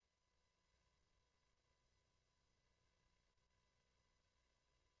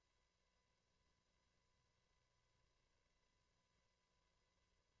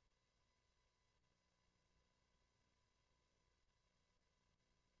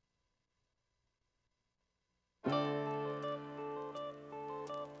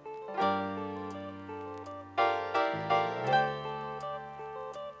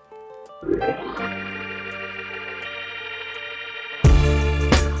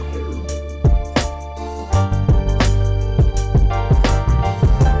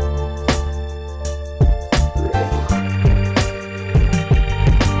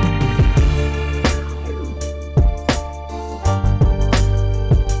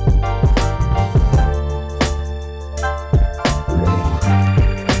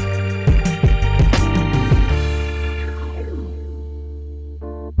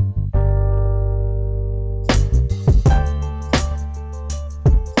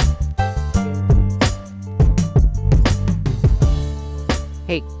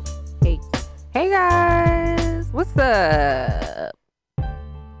Hey, hey, hey guys, what's up? I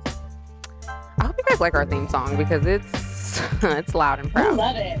hope you guys like our theme song because it's it's loud and I proud.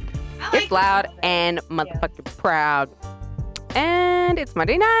 love it. It's loud and motherfucking proud. And it's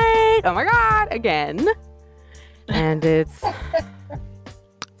Monday night. Oh my god, again. And it's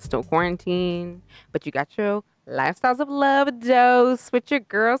still quarantine, but you got your Lifestyles of Love dose with your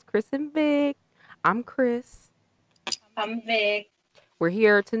girls, Chris and Vic. I'm Chris. I'm Vic. We're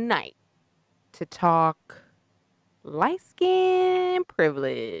here tonight to talk light skin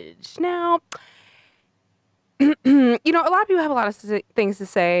privilege. Now, a lot of people have a lot of things to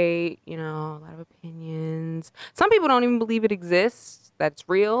say, a lot of opinions. Some people don't even believe it exists, that's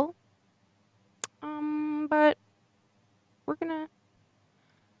real. But we're gonna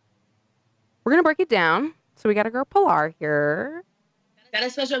break it down. So we got a girl Pilar here. Got a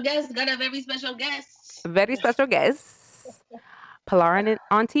special guest. Got a very special guest. Very special guest. Pilar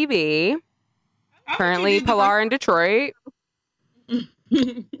on TV. Currently Pilar in Detroit.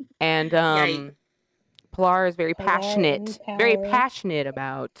 And Pilar is very passionate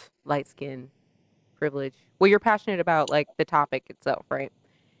about light skin privilege. Well, you're passionate about like the topic itself, right?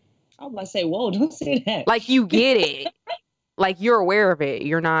 I was about to say, whoa, don't say that. Like you get it. Like you're aware of it.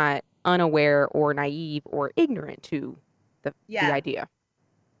 You're not unaware or naive or ignorant to the idea,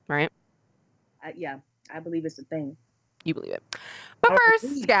 right? I believe it's a thing. You believe it. But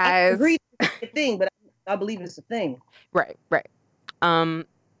first, guys. I agree it's a thing, but I believe it's a thing. Right. But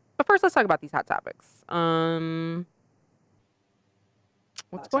first, let's talk about these hot topics.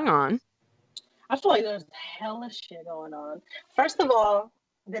 What's going on? I feel like there's hella shit going on. First of all,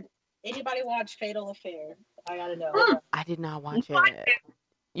 did anybody watch Fatal Affair? I gotta know. I did not watch it.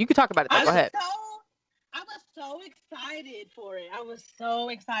 You could talk about it though. Go ahead. I was so excited for it. I was so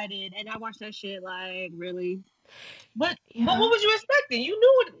excited, and I watched that shit like really. But what was you expecting? You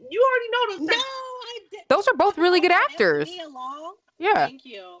knew it. You already know those. No, I did. Those are both really good actors. Nia Long. Yeah. Thank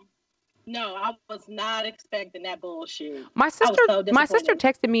you. No, I was not expecting that bullshit. My sister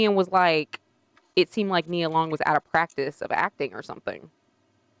texted me and was like, it seemed like Nia Long was out of practice of acting or something.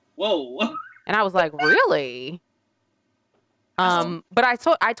 Whoa. And I was like, really? But I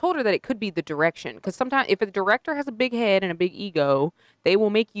told her that it could be the direction, because sometimes if a director has a big head and a big ego, they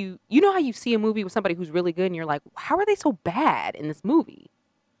will make you know how you see a movie with somebody who's really good and you're like, how are they so bad in this movie?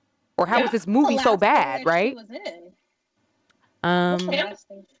 Or how is this movie so bad, right? She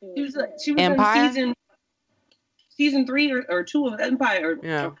was Empire? in season 3 or 2 of Empire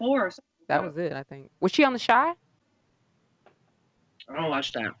or 4 or something. That was it, I think. Was she on The Shy? I don't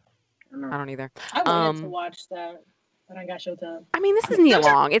watch that. I don't either. I wanted to watch that, but I got Showtime. I mean, this is Nia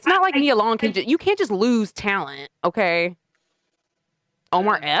Long. It's not like Nia Long you can't just lose talent, okay?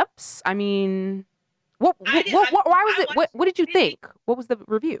 Omar Epps? I mean, why was it? What did you think? What was the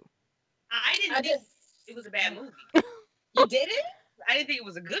review? I didn't think it was a bad movie. You didn't? I didn't think it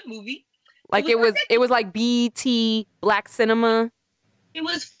was a good movie. Like it was like BT Black Cinema. It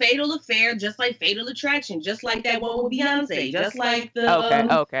was Fatal Affair, just like Fatal Attraction, just like that one with Beyonce, just like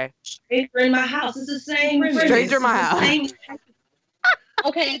the okay. Stranger in My House. It's the same. Stranger in My House.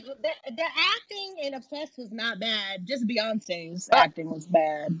 Okay, the acting in Obsessed was not bad. Just Beyonce's acting was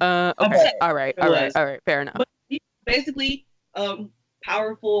bad. Okay. All right. Fair enough. But basically,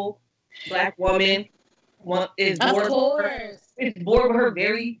 powerful Black woman is bored with her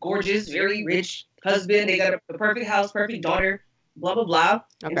very gorgeous, very rich husband. They got a perfect house, perfect daughter, blah blah blah.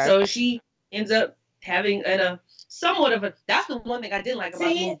 Okay. And so she ends up having somewhat of a. That's the one thing I didn't like about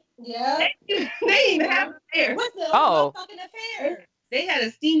the movie. Yeah. They didn't even have an affair. What's the fucking affair? They had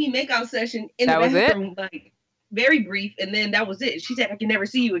a steamy makeout session in the bathroom, like very brief, and then that was it. She said, "I can never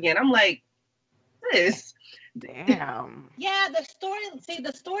see you again." I'm like, this. Damn. Yeah, the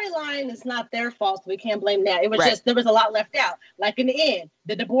storyline is not their fault, so we can't blame that. It was just there was a lot left out. Like in the end,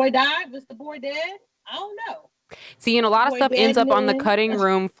 did the boy die? Was the boy dead? I don't know. See, and a lot of stuff ends up on the cutting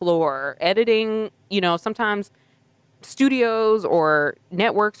room floor. Editing, sometimes studios or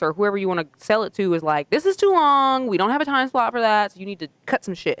networks or whoever you want to sell it to is like, this is too long. We don't have a time slot for that, so you need to cut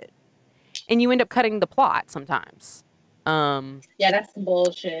some shit. And you end up cutting the plot sometimes. Yeah, that's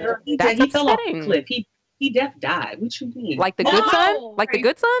bullshit. That's he fell off upsetting. a cliff. He died. What you mean? Like the good son? Like the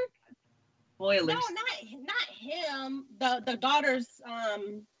good son? Spoilers. No, not him. The daughter's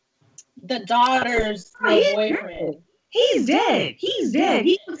boyfriend. He's dead.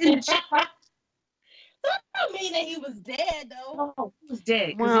 He was in the chat. That don't mean that he was dead though. Oh, he was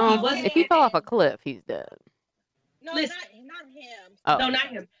dead. Well, if he fell off a cliff, he's dead. No, not him. Oh. No, not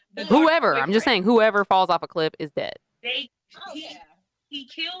him. Whoever. I'm just saying, whoever falls off a cliff is dead. He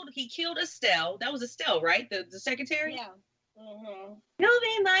killed Estelle. That was Estelle, right? The secretary. Yeah. Mm-hmm. You'll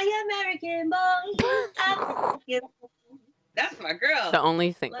be my American boy. That's my girl. The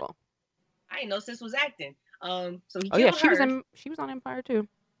only single. I didn't know sis was acting. So he Oh yeah, killed her. she was on Empire too.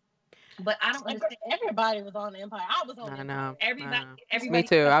 But I don't understand. Everybody was on Empire. I was on I Empire. know. Everybody. Me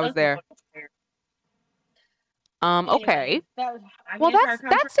too. I was there. Okay. Well,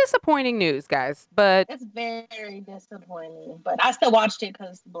 that's disappointing news, guys. But it's very disappointing. But I still watched it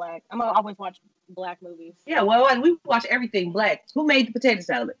because Black. I'm gonna always watch Black movies. Yeah, well, we watch everything Black. Who made the potato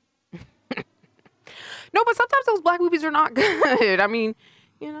salad? No, but sometimes those Black movies are not good. I mean,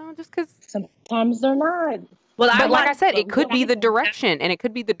 you know, just because. Sometimes they're not. Well, but like I said, it could be the direction, and it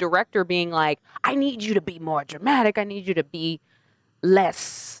could be the director being like, "I need you to be more dramatic. I need you to be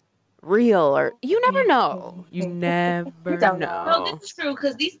less real." Or you never know. You never know. No, this is true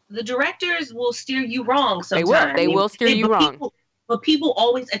because the directors will steer you wrong sometimes. They will steer you wrong. But people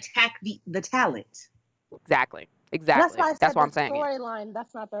always attack the talent. Exactly. That's what I'm saying. Storyline.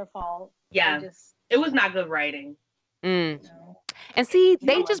 That's not their fault. Yeah, it was not good writing. And see,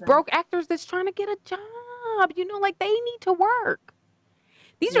 they just broke actors that's trying to get a job. You know, like they need to work.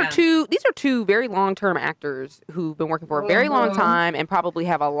 These are two very long-term actors who've been working for a very long time and probably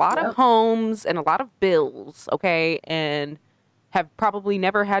have a lot of homes and a lot of bills, okay, and have probably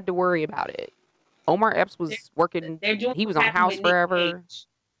never had to worry about it. Omar Epps was working. He was on House forever.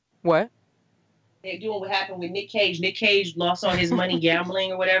 What? They're doing what happened with Nick Cage. Nick Cage lost all his money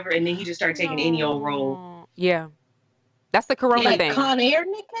gambling or whatever, and then he just started taking any old role. Yeah. That's the Corona thing. Con Air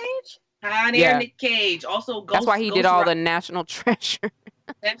Nick Cage? Con Air Nick Cage. Also, that's why he did all the National Treasure.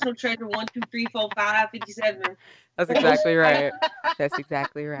 National Treasure 1, 2, 3, 4, 5, 57. That's exactly right. That's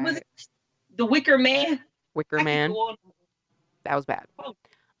exactly right. Was it The Wicker Man? Wicker Man. That was bad.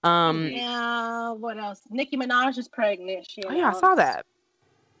 Yeah, what else? Nicki Minaj is pregnant. Oh yeah, I saw that.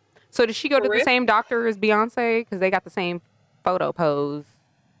 So did she go to the same doctor as Beyonce? Because they got the same photo pose,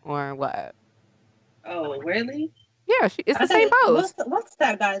 or what? Oh, really? Yeah, it's the same pose. What's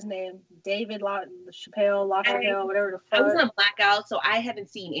that guy's name? David Chappelle, LaChapelle, whatever the fuck. I was in a blackout, so I haven't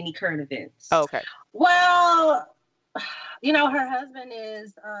seen any current events. Oh, okay. Well, you know, her husband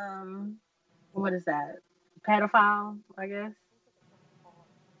is what is that? Pedophile, I guess.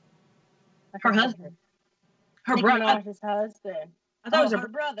 Her husband. Her brother. His husband. I thought it was her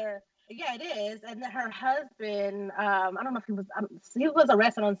brother. Yeah, it is. And her husband, I don't know if he was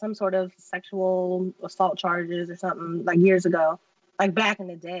arrested on some sort of sexual assault charges or something like years ago, like back in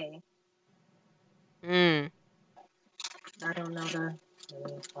the day. I don't know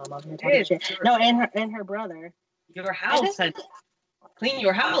I'm over here talking shit. No, and her brother. Your house, clean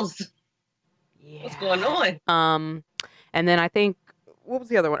your house. Yeah. What's going on? And then I think what was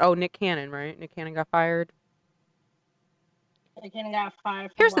the other one? Oh, Nick Cannon, right? Nick Cannon got fired. Nick Cannon got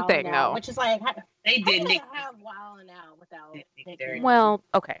fired. Here's the thing, though. Which is like they did Nick have Wildin' Out without Nick. Well,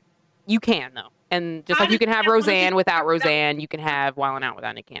 okay, you can though, and just like you can have Roseanne without Roseanne, you can have Wildin' Out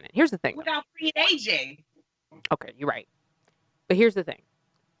without Nick Cannon. Here's the thing. Without Free AJ. Okay, you're right. But here's the thing.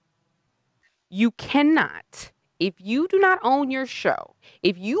 You cannot, if you do not own your show,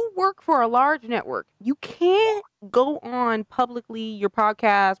 if you work for a large network, you can't go on publicly, your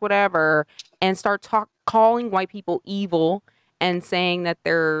podcast, whatever, and start calling white people evil and saying that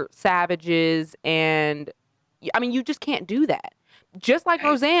they're savages. And I mean, you just can't do that. Just like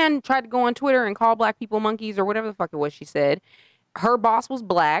Roseanne tried to go on Twitter and call black people monkeys or whatever the fuck it was she said. Her boss was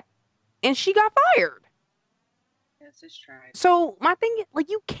black and she got fired. So my thing, like,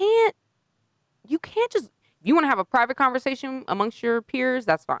 you can't just, you want to have a private conversation amongst your peers,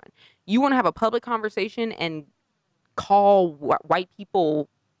 that's fine. You want to have a public conversation and call white people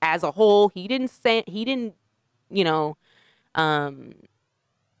as a whole. He didn't, you know,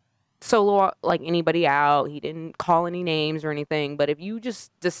 solo like anybody out. He didn't call any names or anything. But if you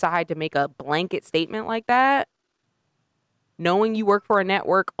just decide to make a blanket statement like that, knowing you work for a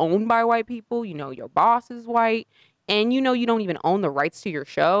network owned by white people, you know your boss is white, and you know you don't even own the rights to your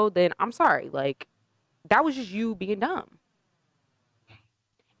show, then I'm sorry, like, that was just you being dumb.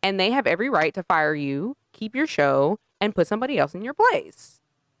 And they have every right to fire you, keep your show, and put somebody else in your place.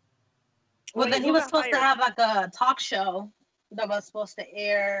 Well, then he was supposed to have like a talk show that was supposed to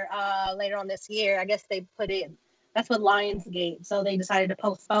air later on this year. I guess they put it, that's what Lionsgate, so they decided to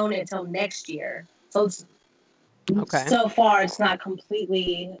postpone it until next year. So it's, so far it's not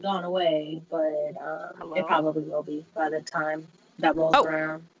completely gone away, but it probably will be by the time that rolls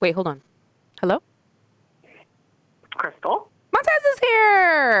around. Wait, hold on. Hello? Crystal? Montez is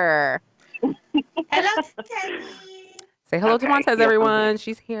here! Hello, Teddy! Say hello to Montez, everyone.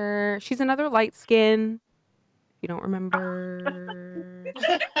 She's here. She's another light skin, if you don't remember.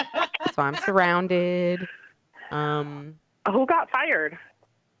 So I'm surrounded. Who got fired?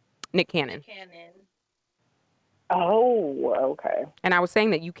 Nick Cannon. Oh, okay. And I was saying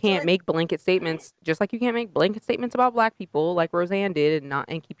that you can't make blanket statements, just like you can't make blanket statements about black people, like Roseanne did,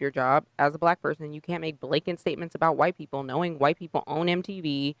 and keep your job as a black person. You can't make blanket statements about white people, knowing white people own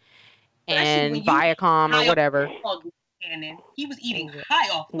MTV and Viacom or whatever. Cannon. He was eating high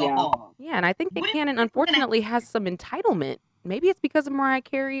off the hog. Yeah, and I think Nick Cannon, unfortunately, has some entitlement. Maybe it's because of Mariah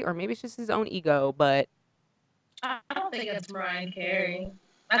Carey, or maybe it's just his own ego, but... I don't think it's Mariah Carey.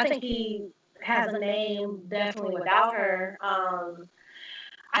 I think he has a name definitely without her.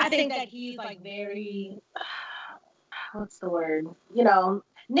 I think that he's like very, what's the word? You know,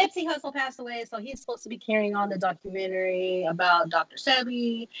 Nipsey Hussle passed away, so he's supposed to be carrying on the documentary about Dr.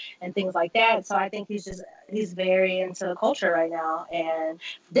 Sebi and things like that. So I think he's very into the culture right now. And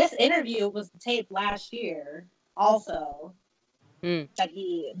this interview was taped last year, also. That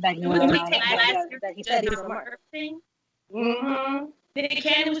he said he was a murder thing. Nick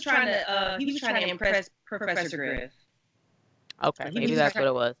Cannon was trying to impress Professor Griff. Okay, maybe that's what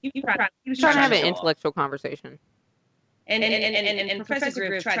it was. He was trying to have an intellectual conversation. And Professor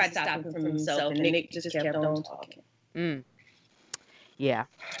Griff tried to stop him from himself, and Nick just kept on talking. Yeah.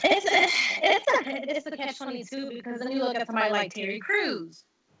 It's a catch-22 because then you look at somebody like Terry Crews.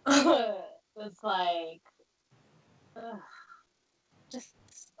 It's like, just,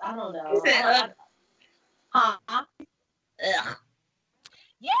 I don't know.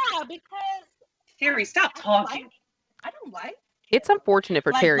 Yeah, because Terry, stop talking. I don't like. It's unfortunate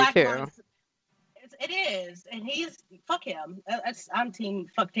for Terry too. It is, and fuck him. I'm team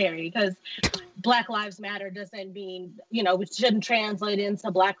fuck Terry, because Black Lives Matter doesn't mean, it shouldn't translate into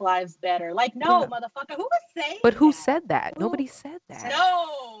Black Lives Better. Like, no, motherfucker, who was saying? But who said that? Nobody said that.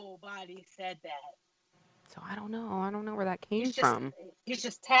 Nobody said that. So I don't know. I don't know where that came from. He's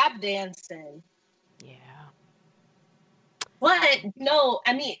just tap dancing. Yeah. But no,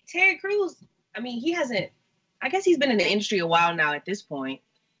 I mean, Terry Crews, he hasn't, I guess he's been in the industry a while now at this point.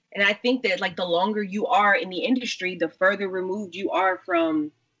 And I think that, like, the longer you are in the industry, the further removed you are from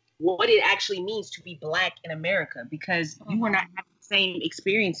what it actually means to be Black in America, because you are not having the same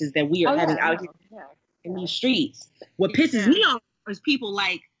experiences that we are having out here in these streets. What pisses me off is people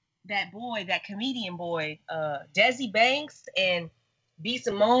like that comedian boy, Desi Banks and B.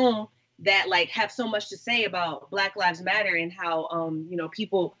 Simone, that, like, have so much to say about Black Lives Matter and how,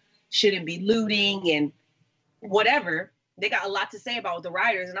 people shouldn't be looting and whatever. They got a lot to say about the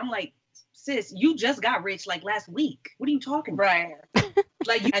rioters, and I'm like, sis, you just got rich like last week. What are you talking about? Right.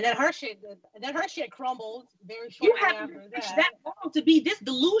 And then her shit crumbled very shortly after that long to be this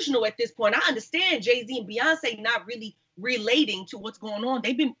delusional at this point. I understand Jay-Z and Beyonce not really relating to what's going on.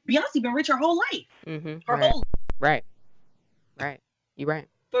 Beyonce been rich her whole life. Mm-hmm. Right. You're right.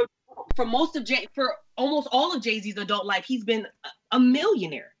 For almost all of Jay-Z's adult life, he's been a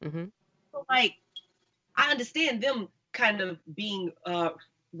millionaire. Mm-hmm. So, like, I understand them kind of being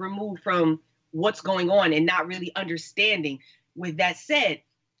removed from what's going on and not really understanding. With that said,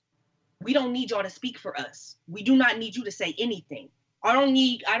 we don't need y'all to speak for us. We do not need you to say anything. I'm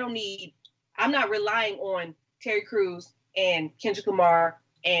not relying on Terry Crews and Kendrick Lamar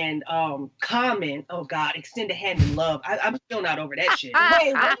and Common. Oh God, extend a hand in love. I'm still not over that shit.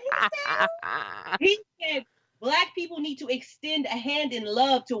 Wait, what did he say? He said Black people need to extend a hand in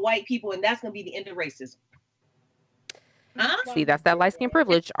love to white people, and that's gonna be the end of racism. Huh? See, that's that light skin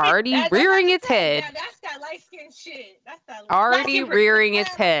privilege already rearing its head. Yeah, that's that light skin shit. Already rearing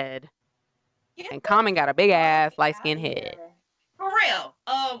its head. And Common got a big ass light skin head. For real.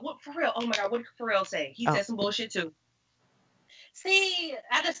 What for real? Oh my God, what did Pharrell say? He said some bullshit too. See,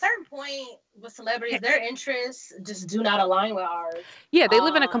 at a certain point with celebrities, their interests just do not align with ours. Yeah, they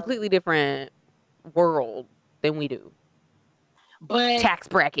live in a completely different world than we do. But tax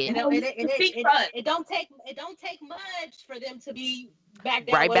bracket. It don't take much for them to be back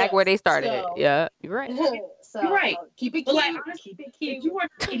there. Right back where they started it. Yeah, you're right. So, you're right. Keep it cute. But like, honestly,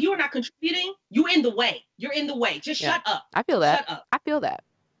 if you are not contributing, you're in the way. You're in the way. Just shut up. I feel that. Shut up. I feel that.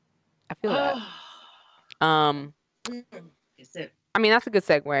 That's it. I mean, that's a good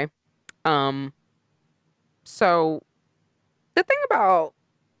segue. So the thing about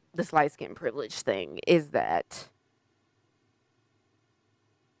this light skin privilege thing is that,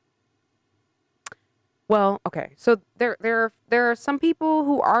 well, okay, so there are some people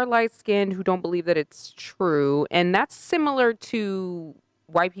who are light skinned who don't believe that it's true, and that's similar to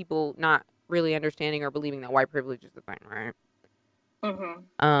white people not really understanding or believing that white privilege is the thing, right?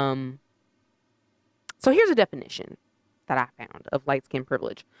 Mm-hmm. So here's a definition that I found of light skin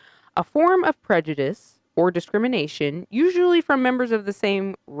privilege: a form of prejudice or discrimination, usually from members of the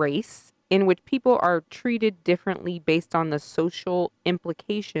same race, in which people are treated differently based on the social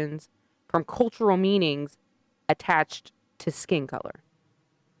implications from cultural meanings attached to skin color.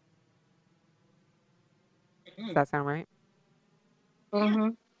 Does that sound right? Mm-hmm.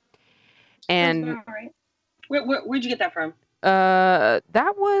 And all right. Where'd you get that from? I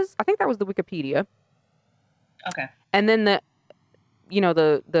think that was the Wikipedia. Okay. And then the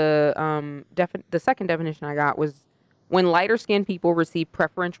second definition I got was when lighter skinned people receive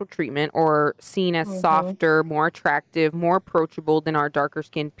preferential treatment or seen as softer, more attractive, more approachable than our darker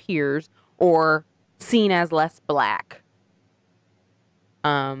skinned peers, or seen as less black.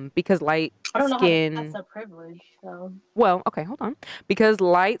 Because light I don't know skin. how that's a privilege. So. Well, okay, hold on. Because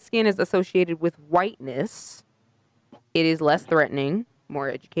light skin is associated with whiteness, it is less threatening, more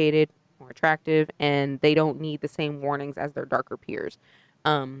educated, more attractive, and they don't need the same warnings as their darker peers.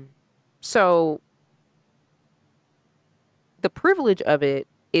 So the privilege of it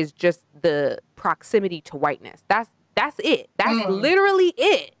is just the proximity to whiteness. That's it. That's literally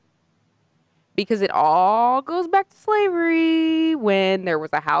it. Because it all goes back to slavery when there was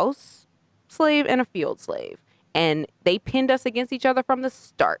a house slave and a field slave. And they pinned us against each other from the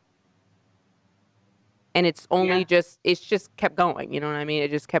start. And it's only just kept going. You know what I mean?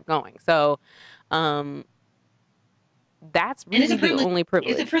 It just kept going. So that's really the only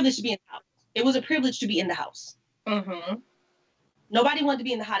privilege. It's a privilege to be in the house. It was a privilege to be in the house. Mm-hmm. Nobody wanted to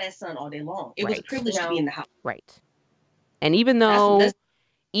be in the hot ass sun all day long. It was a privilege to be in the house. Right. And even though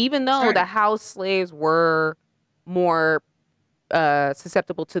the house slaves were more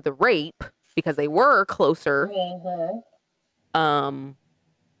susceptible to the rape because they were closer, doesn't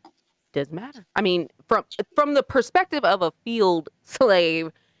matter. I mean, from the perspective of a field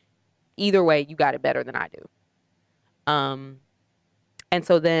slave, either way, you got it better than I do. And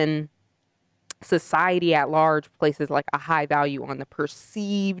so then society at large places like a high value on the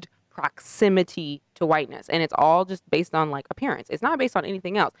perceived proximity to whiteness, and it's all just based on like appearance. It's not based on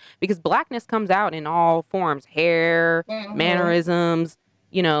anything else, because blackness comes out in all forms: hair, mannerisms,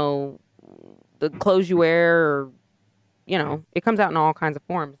 the clothes you wear, or, it comes out in all kinds of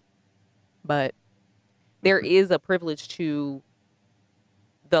forms. But there is a privilege to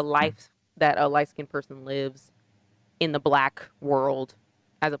the life that a light-skinned person lives in the black world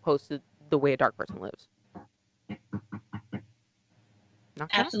as opposed to the way a dark person lives. Knock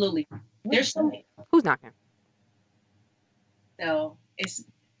Absolutely. There's so many. Who's knocking? No, it's.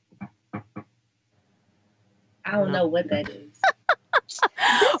 I don't know what that is.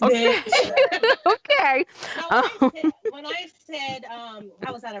 Okay. Okay. When I said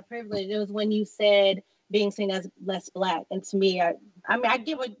how was that a privilege, it was when you said being seen as less black, and to me, I mean, I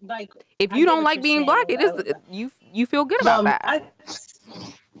get what, like, if you don't like being black, it is you feel good about that.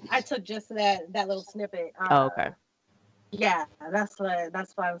 I took just that little snippet. Okay. Yeah, that's why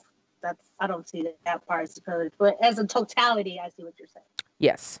I don't see that part as privilege, but as a totality, I see what you're saying.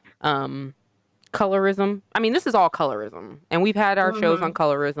 Yes. Colorism. I mean, this is all colorism, and we've had our shows on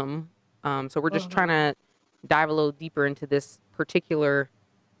colorism. So we're just trying to dive a little deeper into this particular,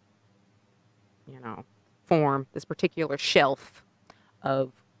 form, this particular shelf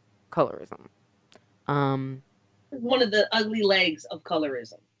of colorism. One of the ugly legs of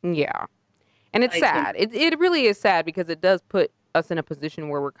colorism. Yeah. And it's sad. It really is sad, because it does put us in a position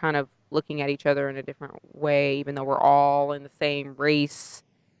where we're kind of looking at each other in a different way, even though we're all in the same race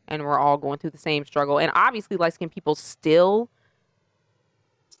and we're all going through the same struggle. And obviously light-skinned people still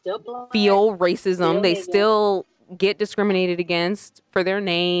feel racism. They still get discriminated against for their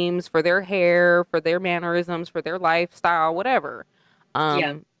names, for their hair, for their mannerisms, for their lifestyle, whatever.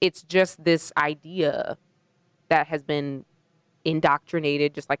 It's just this idea that has been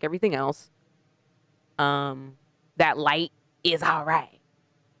indoctrinated, just like everything else, that light is all right,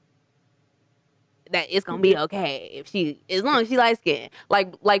 that it's gonna be okay as long as she light skinned.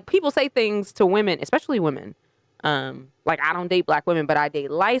 Like people say things to women, especially women, like, I don't date black women, but I date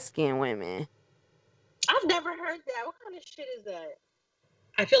light skinned women. I've never heard that. What kind of shit is that?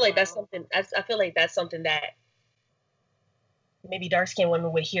 I feel like that's something. I feel like that's something that maybe dark skinned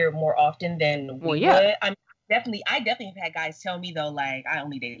women would hear more often than we would. I definitely have had guys tell me, though, like, I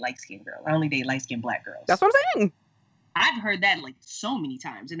only date light skinned girls. I only date light skinned black girls. That's what I'm saying. I've heard that like so many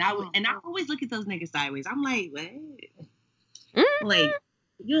times, and I always look at those niggas sideways. I'm like, what? Like,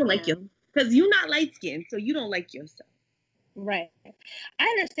 you don't like because you're not light skinned, so you don't like yourself. Right. I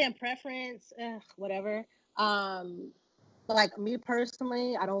understand preference, whatever. Like me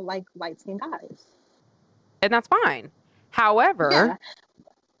personally, I don't like light skinned guys, and that's fine. However,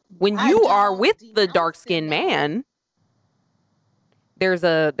 when you are with the dark skinned man, there's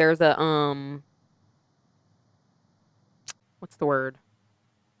a what's the word?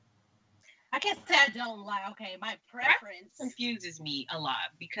 I can't say I don't like. Okay, my preference confuses me a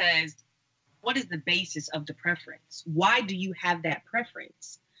lot because what is the basis of the preference? Why do you have that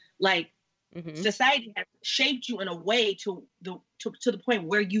preference? Like society has shaped you in a way to the point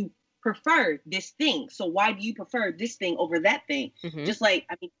where you prefer this thing. So why do you prefer this thing over that thing? Just like,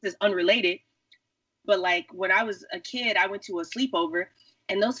 I mean, this is unrelated, but like when I was a kid, I went to a sleepover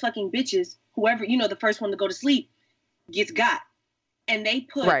and those fucking bitches, whoever, you know, the first one to go to sleep gets got. And they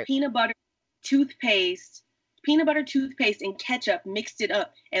put peanut butter toothpaste and ketchup, mixed it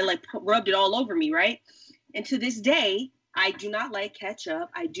up and like rubbed it all over me, right? And to this day, I do not like ketchup.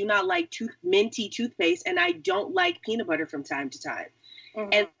 I do not like minty toothpaste, and I don't like peanut butter from time to time.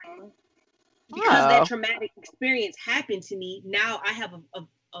 And because that traumatic experience happened to me, now I have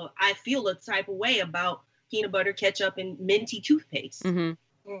I feel a type of way about peanut butter, ketchup, and minty toothpaste. I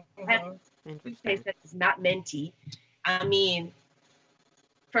have toothpaste that is not minty. I mean,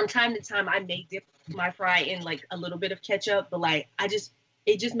 from time to time, I may dip my fry in like a little bit of ketchup, but like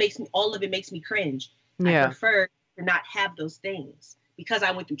it just makes me, all of it makes me cringe. I prefer to not have those things because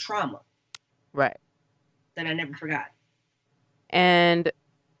I went through trauma. Right. That I never forgot. And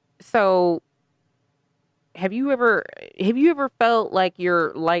so have you ever felt like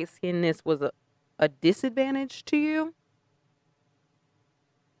your light skinnedness was a disadvantage to you?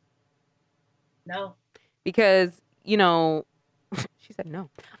 No. Because, you know, she said no.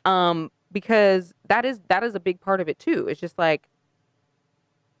 Because that is a big part of it too. It's just like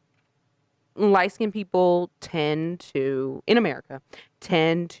light-skinned people in America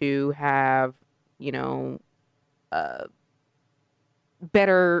tend to have, you know,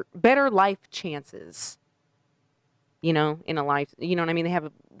 better life chances, you know, in a life, you know what I mean? They have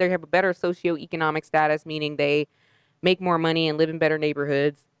a better socioeconomic status, meaning they make more money and live in better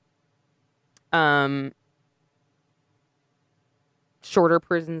neighborhoods. Shorter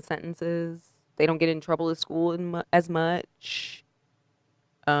prison sentences. They don't get in trouble at school as much.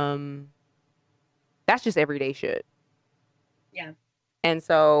 That's just everyday shit. Yeah. And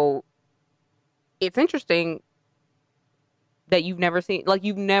so it's interesting that you've never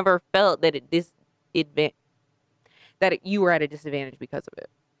felt that you were at a disadvantage because of it.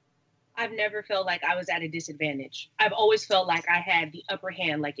 I've never felt like I was at a disadvantage. I've always felt like I had the upper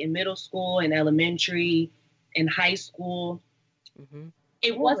hand, like in middle school and elementary and high school.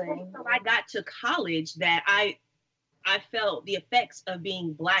 It wasn't until I got to college that I felt the effects of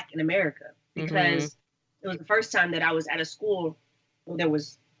being Black in America, because it was the first time that I was at a school where it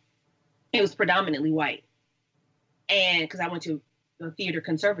was predominantly white. And because I went to a theater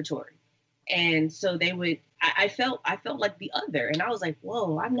conservatory. And so I felt like the other. And I was like,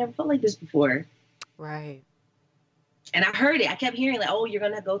 whoa, I've never felt like this before. Right. And I heard it. I kept hearing like, oh, you're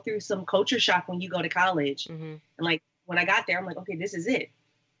going to go through some culture shock when you go to college. And like, when I got there, I'm like, okay, this is it.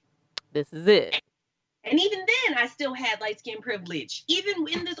 This is it. And even then, I still had light skin privilege. Even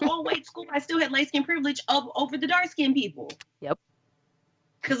in this all white school, I still had light skin privilege over the dark skinned people. Yep.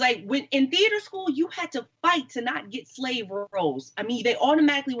 Because like when in theater school, you had to fight to not get slave roles. I mean, they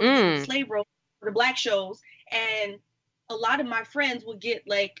automatically would get slave roles for the Black shows. And a lot of my friends would get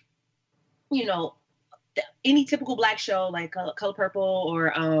like, you know, any typical Black show, like Color Purple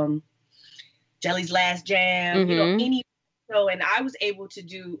or Jelly's Last Jam, you know, any show. And I was able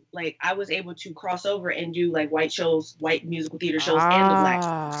to cross over and do like white musical theater shows and the Black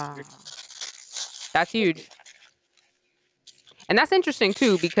shows. That's huge. And that's interesting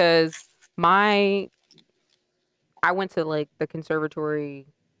too, because I went to like the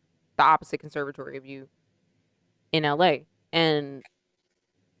opposite conservatory of you in LA. And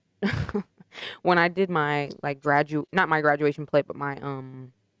when I did my like not my graduation play, but my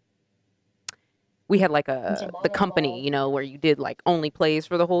we had like the company, you know, where you did like only plays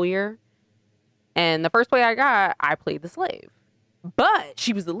for the whole year. And the first play I got, I played the slave. But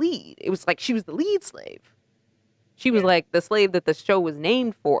she was the lead. It was like she was the lead slave. She was like the slave that the show was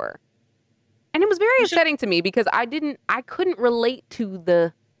named for. And it was very upsetting to me because I couldn't relate to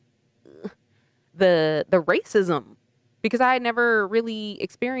the racism, because I had never really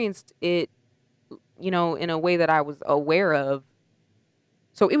experienced it, you know, in a way that I was aware of.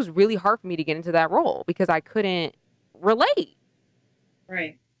 So it was really hard for me to get into that role because I couldn't relate.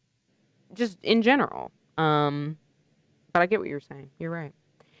 Right. Just in general. But I get what you're saying. You're right.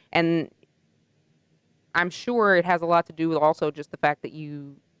 And I'm sure it has a lot to do with also just the fact that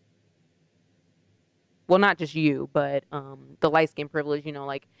not just you, but the light skin privilege, you know,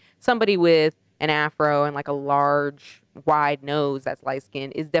 like somebody with an afro and like a large, wide nose that's light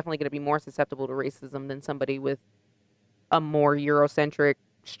skinned is definitely going to be more susceptible to racism than somebody with a more Eurocentric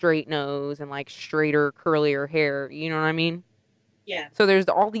straight nose and like straighter, curlier hair. You know what I mean? Yeah. So there's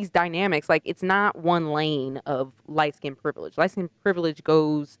all these dynamics. Like, it's not one lane of light skin privilege. Light skin privilege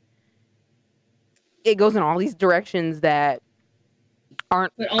goes in all these directions that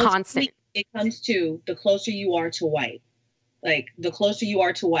aren't But constant. ultimately, it comes to the closer you are to white. Like, the closer you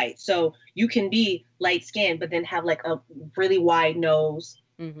are to white. So you can be light skinned, but then have like a really wide nose.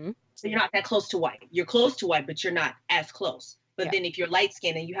 Mm-hmm. So you're not that close to white. You're close to white, but you're not as close. But Yeah. then if you're light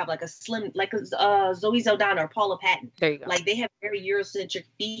skinned and you have like a slim, like a Zoe Saldana or Paula Patton, There you go. like they have very Eurocentric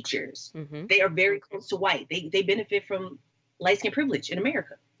features. Mm-hmm. They are very close to white. They benefit from light skin privilege in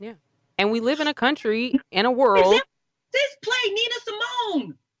America. And we live in a country, in a world. This play Nina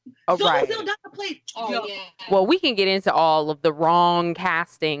Simone. Oh, Zoe right. Saldana played. Oh yeah. Well, we can get into all of the wrong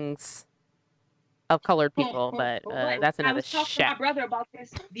castings of colored people, but that's I another was talking to my shit. brother about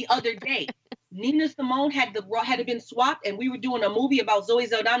this the other day. Nina Simone had been swapped, and we were doing a movie about Zoe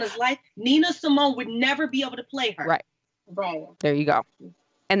Saldana's life. Nina Simone would never be able to play her. Right. Right. There you go.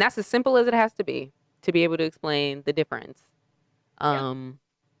 And that's as simple as it has to be able to explain the difference.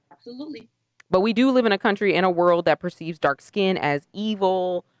 Absolutely. But we do live in a country and a world that perceives dark skin as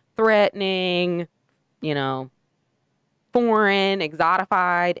evil, threatening, foreign,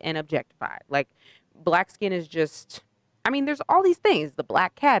 exotified, and objectified. Like, black skin is just, there's all these things. The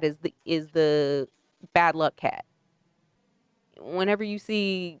black cat is the bad luck cat. Whenever you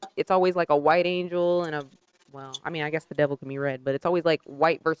see, it's always like a white angel and I guess the devil can be red, but it's always like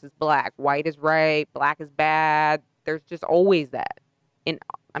white versus black. White is right, black is bad. There's just always that. And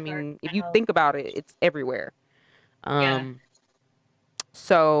if you think about it, it's everywhere.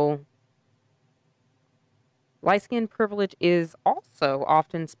 So light skin privilege is also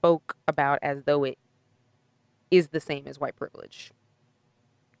often spoke about as though it is the same as white privilege.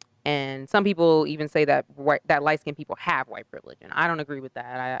 And some people even say that light skinned people have white privilege, and I don't agree with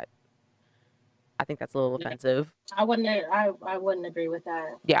that. I think that's a little offensive. I wouldn't agree with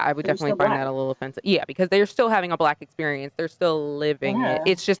that. Yeah, I would definitely find that a little offensive. Yeah, because they're still having a black experience. They're still living it.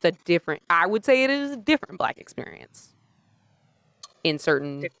 It's just I would say it is a different black experience in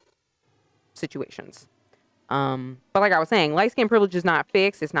certain situations. But like I was saying, light skin privilege is not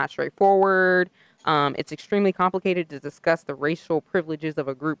fixed. It's not straightforward. It's extremely complicated to discuss the racial privileges of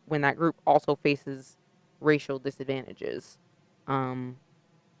a group when that group also faces racial disadvantages.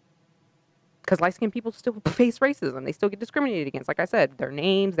 Because light-skinned people still face racism. They still get discriminated against. Like I said, their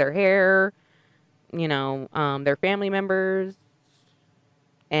names, their hair, their family members.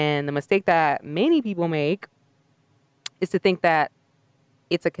 And the mistake that many people make is to think that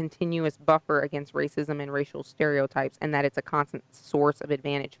it's a continuous buffer against racism and racial stereotypes, and that it's a constant source of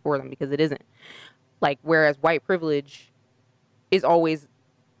advantage for them, because it isn't. Like, whereas white privilege is always,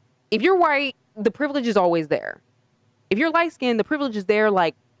 if you're white, the privilege is always there. If you're light-skinned, the privilege is there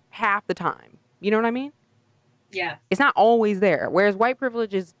like half the time. You know what I mean? Yeah. It's not always there. Whereas white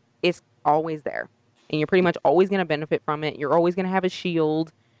privilege is always there. And you're pretty much always going to benefit from it. You're always going to have a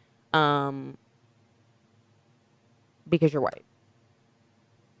shield because you're white.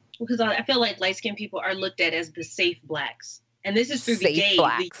 Because I feel like light-skinned people are looked at as the safe blacks. And this is through the Safe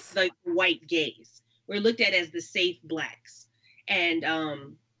blacks. the white gays. We're looked at as the safe blacks. And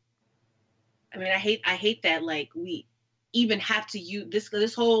I hate that, like, we even have to use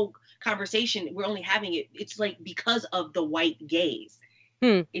this whole conversation, we're only having it, it's like because of the white gays.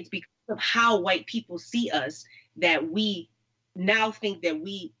 It's because of how white people see us that we now think that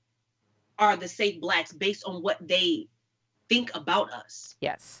we are the safe blacks based on what they think about us.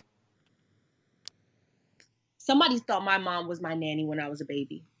 Yes. Somebody thought my mom was my nanny when I was a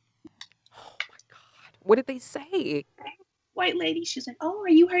baby. Oh my God. What did they say? White lady. She's like, "Oh, are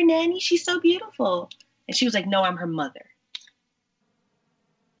you her nanny? She's so beautiful." And she was like, "No, I'm her mother."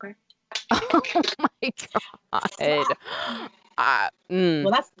 Oh my God.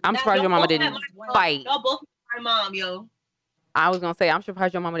 Well, I'm surprised your mama didn't fight. Y'all both my mom, yo. I was going to say, I'm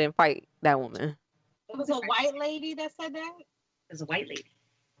surprised your mama didn't fight that woman. It was a white lady that said that? It was a white lady.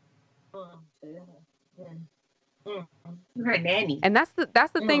 Yeah. Her nanny. And that's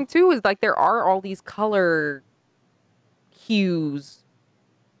the thing too, is like there are all these color hues.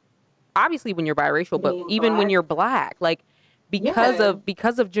 Obviously when you're biracial, but even when you're black, like because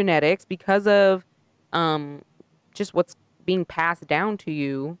of genetics, because of just what's being passed down to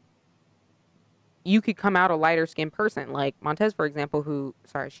you, you could come out a lighter skinned person. Like Montez, for example, who,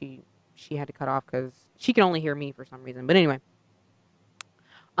 sorry, she had to cut off because she can only hear me for some reason. But anyway,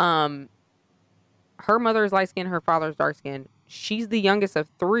 her mother is light skinned, her father's dark skinned. She's the youngest of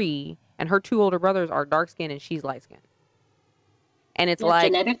 3, and her 2 older brothers are dark skinned and she's light skinned. And it's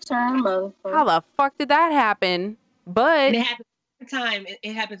like, genetic term of how the fuck did that happen? But And it happened the time.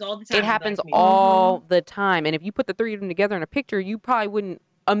 It happens all the time. It in happens black communities. all the time. And if you put the three of them together in a picture, you probably wouldn't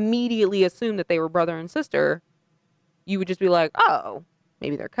immediately assume that they were brother and sister. You would just be like, oh,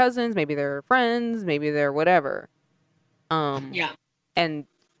 maybe they're cousins, maybe they're friends, maybe they're whatever. Yeah. And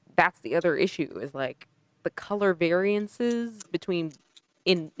that's the other issue is like the color variances between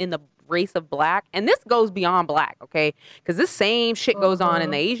in the race of black. And this goes beyond black, okay? Because this same shit goes on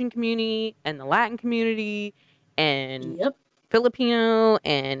in the Asian community and the Latin community and Yep. Filipino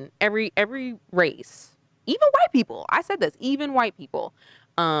and every race. Even white people. I said this, even white people.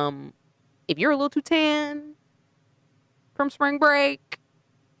 If you're a little too tan from spring break,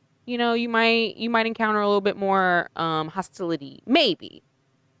 you know, you might encounter a little bit more hostility, maybe.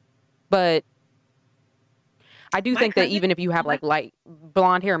 But I do think that even if you have like light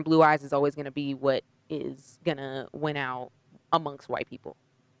blonde hair and blue eyes is always going to be what is going to win out amongst white people.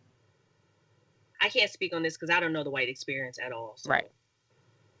 I can't speak on this because I don't know the white experience at all. So Right.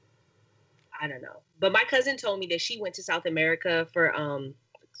 I don't know. But my cousin told me that she went to South America for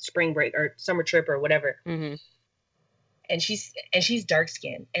spring break or summer trip or whatever. Mm-hmm. And she's dark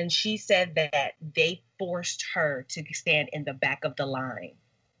skinned, and she said that they forced her to stand in the back of the line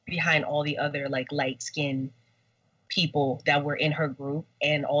behind all the other like light skinned people that were in her group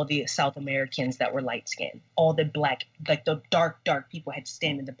and all the South Americans that were light skinned. All the black, like the dark people had to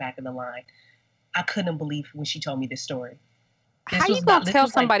stand in the back of the line. I couldn't believe when she told me this story. How you gonna tell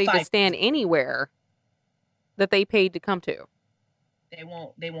somebody to stand anywhere that they paid to come to?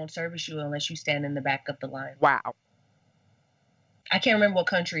 They won't service you unless you stand in the back of the line. Wow. I can't remember what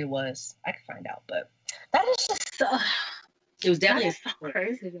country it was. I could find out, but That is just it was definitely so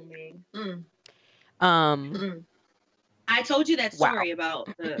crazy to me. I told you that Wow. story about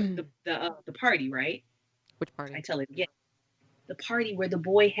the party, right? Which party? I tell it again. The party where the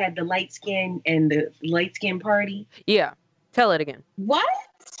boy had the light skin and the light skin party. Yeah. Tell it again. What?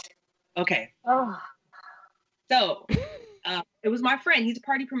 Okay. Oh. So it was my friend. He's a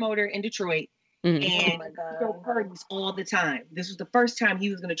party promoter in Detroit. Mhm. And Oh my he God. throw parties all the time. This was the first time he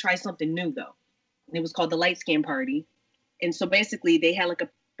was going to try something new, though. And it was called the light skin party. And so basically, they had like a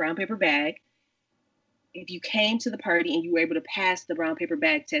brown paper bag. If you came to the party and you were able to pass the brown paper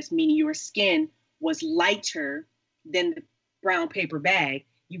bag test, meaning your skin was lighter than the brown paper bag,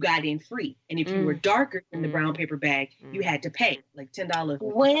 you got in free. And if you were darker than the brown paper bag, you had to pay like $10.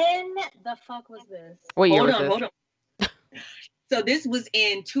 When the fuck was this? What year was Hold this? on. So this was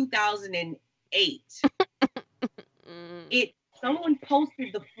in 2008. Someone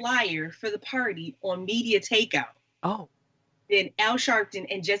posted the flyer for the party on Media Takeout. Oh. Then Al Sharpton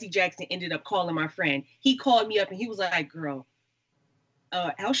and Jesse Jackson ended up calling my friend. He called me up and he was like, girl,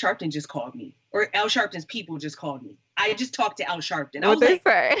 Al Sharpton just called me. Or Al Sharpton's people just called me. I just talked to Al Sharpton. What'd they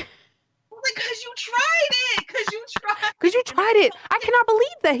say? I was like, because you tried it. Because you tried it. I cannot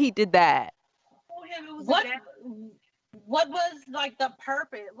believe that he did that. What was like the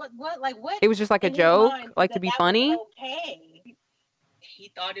purpose? What It was just like a in his joke, mind like that to be that was funny. Okay.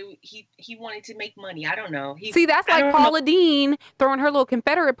 He thought he wanted to make money. I don't know. See, that's like Paula Deen throwing her little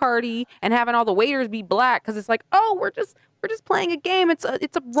Confederate party and having all the waiters be black because it's like, oh, we're just playing a game. It's a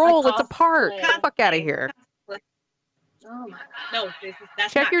role. It's a part. Get the fuck out of here. Oh my God. No,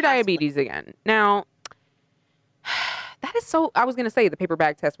 that's Check not your cosplay. diabetes again. Now, that is so. I was gonna say the paper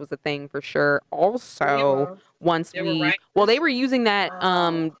bag test was a thing for sure. Also, once They were right. they were using that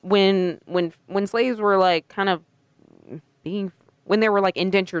when slaves were like kind of being when they were like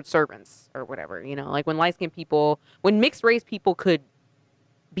indentured servants or whatever, you know, like when light-skinned people, when mixed race people could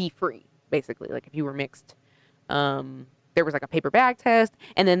be free, basically, like if you were mixed, there was like a paper bag test,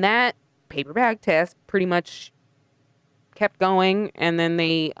 and then that paper bag test pretty much kept going, and then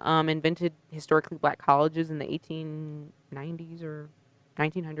they invented historically black colleges in the 1890s or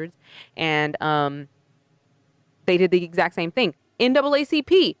 1900s, and they did the exact same thing.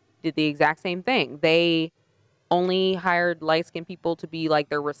 NAACP did the exact same thing. They only hired light-skinned people to be like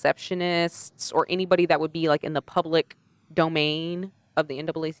their receptionists or anybody that would be like in the public domain of the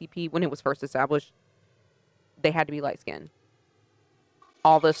NAACP when it was first established. They had to be light-skinned.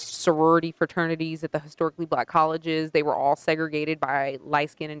 All the sorority fraternities at the historically black colleges, they were all segregated by light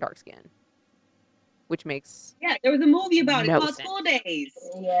skin and dark skin, which makes there was a movie about no it called sense. School Days.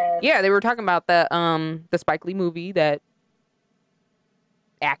 Yeah. They were talking about the Spike Lee movie that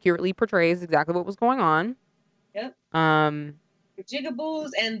accurately portrays exactly what was going on. Yep. The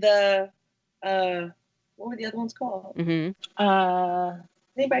Jigaboos and the what were the other ones called? Anybody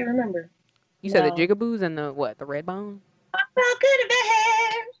remember? You said the Jigaboos and the Red Bone? How good or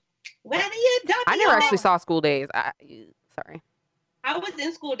bad? Whether you don't. I never actually saw School Days. Sorry. I was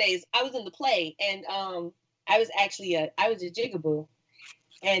in School Days. I was in the play, and I was a jigaboo.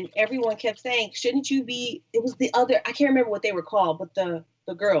 And everyone kept saying, shouldn't you be, it was the other, I can't remember what they were called, but the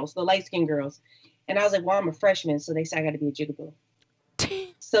girls, the light-skinned girls. And I was like, well, I'm a freshman, so they said I got to be a jigaboo.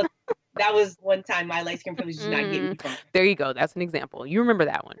 So that was one time my light-skinned privilege did not get me from. There you go. That's an example. You remember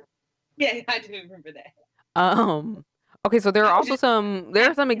that one. Yeah, I do remember that. Okay, so there are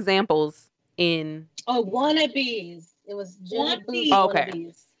some examples in... Oh, wannabes. It was Wannabes. Oh, okay.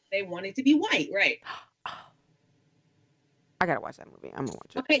 Wannabes. They wanted to be white, right? I gotta watch that movie. I'm gonna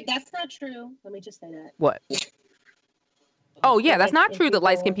watch it. Okay, that's not true. Let me just say that. What? Oh yeah, that's not Light-skinned true that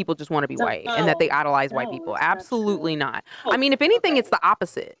light-skinned people- people just want to be white and that they idolize white No, people. it's not Absolutely true. not. I mean, if anything, Okay. it's the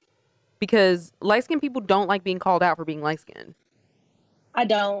opposite. Because light-skinned people don't like being called out for being light-skinned. I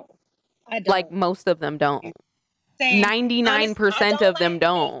don't. Like most of them don't. Same. 99% of them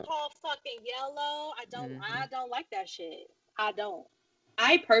don't. Called fucking yellow. I don't. Mhm. I don't like that shit. I don't.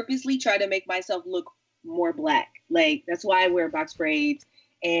 I purposely try to make myself look more black. Like, that's why I wear box braids.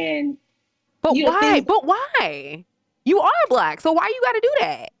 And But You know, why? things- But why? You are black, so why you gotta do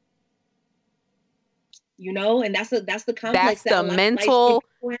that? and that's the complex. That's that the a lot of mental. light-skinned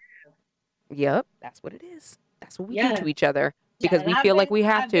people have. Yep, that's what it is. That's what we do Yeah. to each other because Yeah, we and feel I've like been- we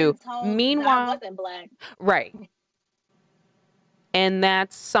have I've been to. told that I Meanwhile, wasn't black. right. And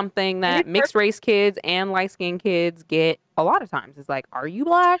that's something that it's mixed race kids and light skinned kids get a lot of times. It's like, are you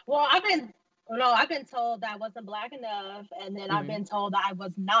black? Well, I've been told that I wasn't black enough, and then I've Mhm. been told that I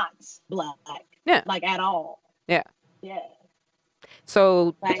was not black. Yeah. Like at all. Yeah. Yeah.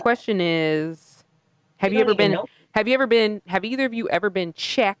 So the Right. question is, have You you don't ever even been? know. Have either of you ever been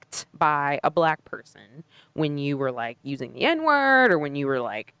checked by a black person when you were like using the N word or when you were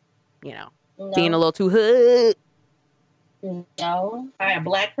like, No. being a little too hood No. By a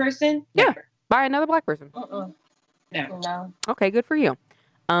black person? Yeah. Never. by another black person? No. No. Okay, good for you.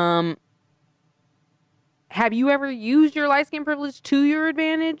 Have you ever used your light skin privilege to your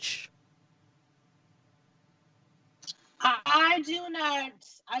advantage? I do not.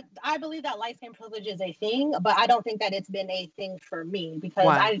 I believe that light skin privilege is a thing, but I don't think that it's been a thing for me because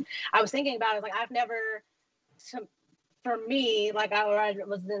Why? I was thinking about it. Like I've never, for me, like I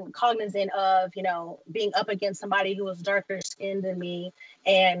was cognizant of being up against somebody who was darker skinned than me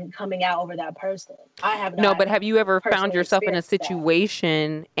and coming out over that person. I have not. No, but have you ever found personally yourself in a experienced that.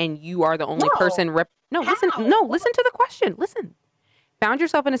 situation and you are the only No. person No, How? listen to the question. Listen. Found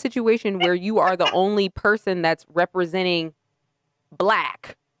yourself in a situation where you are the only person that's representing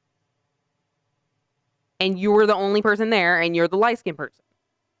black. And you were the only person there and you're the light skinned person.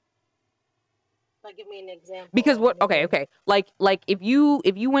 Like, give me an example. Because okay. Like if you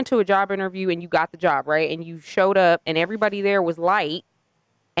went to a job interview and you got the job, right? And you showed up and everybody there was light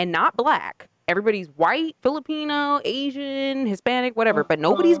and not black. Everybody's white, Filipino, Asian, Hispanic, whatever, but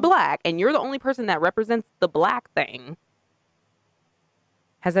nobody's black and you're the only person that represents the black thing.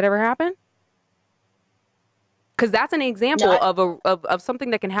 Has that ever happened? Because that's an example of something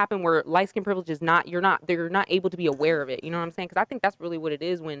that can happen where light skin privilege is they're not able to be aware of it. You know what I'm saying? Because I think that's really what it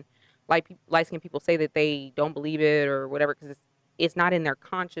is when light skin people say that they don't believe it or whatever, because it's not in their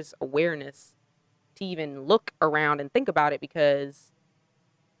conscious awareness to even look around and think about it, because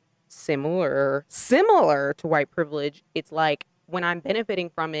similar to white privilege, it's like when I'm benefiting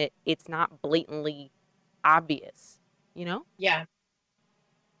from it, it's not blatantly obvious, you know? Yeah.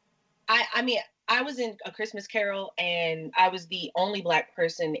 I mean, I was in A Christmas Carol and I was the only black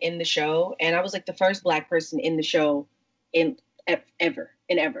person in the show. And I was like the first black person in the show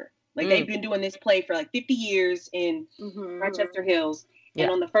ever. Like they've been doing this play for like 50 years in Rochester Hills. Yeah.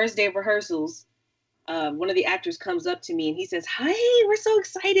 And on the first day of rehearsals, one of the actors comes up to me and he says, "Hi, we're so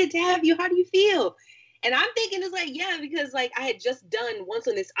excited to have you. How do you feel?" And I'm thinking it's like, yeah, because like I had just done Once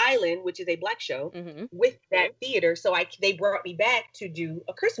on This Island, which is a black show, with that theater. So they brought me back to do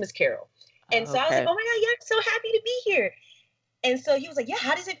A Christmas Carol. And so I was like, oh my God, yeah, I'm so happy to be here. And so he was like, yeah,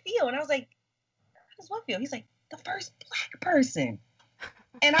 how does it feel? And I was like, how does what feel? He's like, the first black person.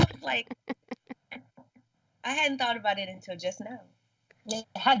 And I was like, I hadn't thought about it until just now.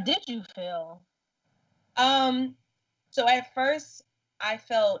 How did you feel? So at first I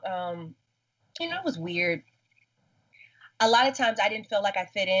felt, it was weird. A lot of times I didn't feel like I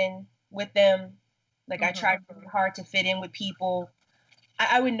fit in with them. Like I tried really hard to fit in with people.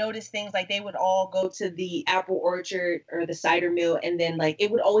 I would notice things like they would all go to the apple orchard or the cider mill, and then like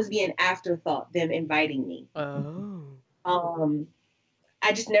it would always be an afterthought, them inviting me. Oh.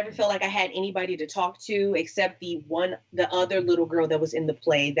 I just never felt like I had anybody to talk to except the other little girl that was in the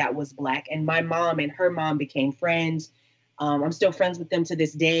play that was black, and my mom and her mom became friends. I'm still friends with them to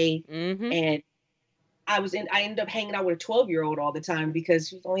this day. And I ended up hanging out with a 12-year-old all the time because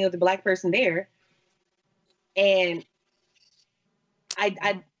she was the only other black person there. And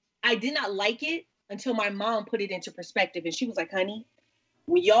I did not like it until my mom put it into perspective, and she was like, "Honey,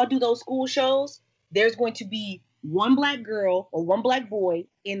 when y'all do those school shows, there's going to be one black girl or one black boy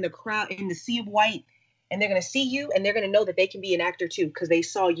in the crowd, in the sea of white, and they're going to see you, and they're going to know that they can be an actor too because they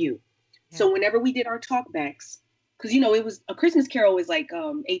saw you." Yeah. So whenever we did our talkbacks, because it was A Christmas Carol is like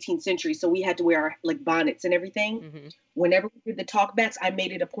 18th century, so we had to wear our like bonnets and everything. Mm-hmm. Whenever we did the talkbacks, I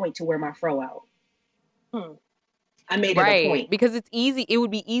made it a point to wear my fro out. I made it a point because it's easy. It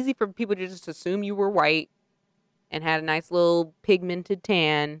would be easy for people to just assume you were white and had a nice little pigmented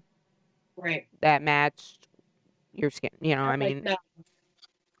tan, right? That matched your skin. I mean, no.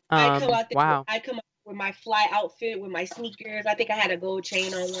 I come out there. Wow. I come out with my fly outfit with my sneakers. I think I had a gold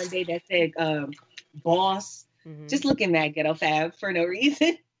chain on one day that said "Boss." Mm-hmm. Just looking that ghetto fab for no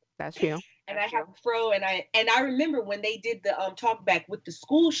reason. That's you. And I have a fro, and I remember when they did the talk back with the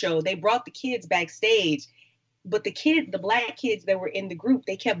school show, they brought the kids backstage, but the black kids that were in the group,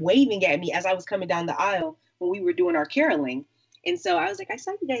 they kept waving at me as I was coming down the aisle when we were doing our caroling. And so I was like, I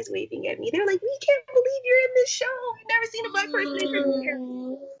saw you guys waving at me. They're like, we can't believe you're in this show. We've never seen a black person in Christmas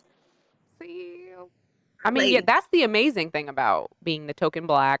Carol. See, I mean, yeah, that's the amazing thing about being the token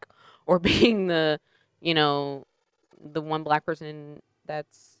black or being the one black person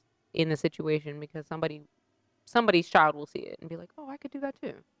that's in the situation, because somebody's child will see it and be like, oh, I could do that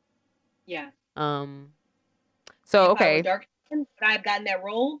too. Yeah. So, okay. I've gotten that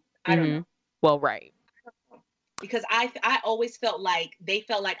role. I don't know. Well, right. Because I always felt like they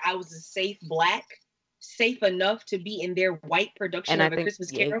felt like I was a safe black, safe enough to be in their white production of A Christmas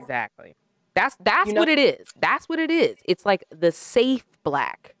Carol. Exactly. That's what it is. That's what it is. It's like the safe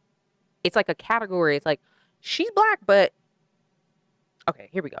black. It's like a category. It's like, she's black, but okay,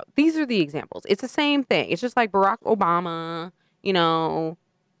 here we go. These are the examples. It's the same thing. It's just like Barack Obama,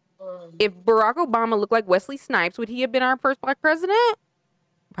 if Barack Obama looked like Wesley Snipes, would he have been our first black president?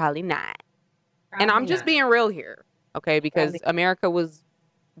 Probably not. And I'm just being real here, okay? Because America was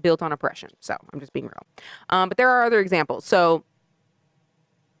built on oppression. So I'm just being real. But there are other examples. So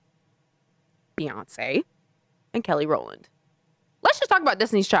Beyonce and Kelly Rowland. Let's just talk about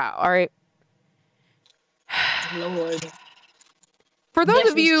Destiny's Child, all right? Lord. For those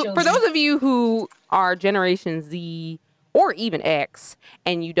of you who are Generation Z or even X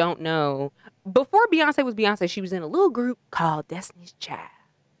and you don't know, before Beyonce was Beyonce, she was in a little group called Destiny's Child.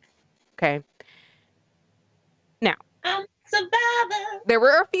 Okay. Now, I'm survivor. There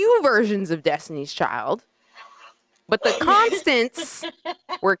were a few versions of Destiny's Child, but the constants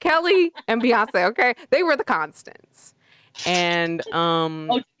were Kelly and Beyonce, okay? They were the constants. And OG.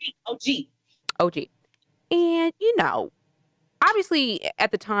 And obviously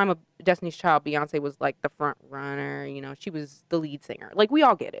at the time of Destiny's Child, Beyonce was like the front runner, she was the lead singer. Like, we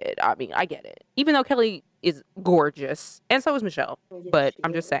all get it. I mean, I get it. Even though Kelly is gorgeous, and so is Michelle, but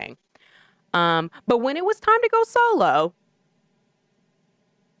I'm just saying. But when it was time to go solo,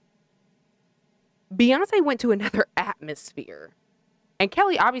 Beyonce went to another atmosphere. And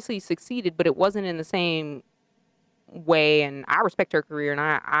Kelly obviously succeeded, but it wasn't in the same way, and I respect her career, and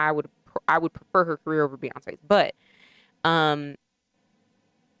I would prefer her career over Beyonce's. But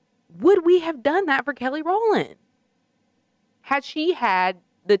would we have done that for Kelly Rowland had she had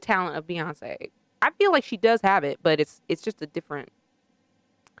the talent of Beyonce? I feel like she does have it, but it's just a different,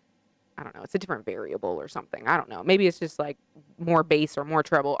 I don't know, it's a different variable or something. I don't know. Maybe it's just like more bass or more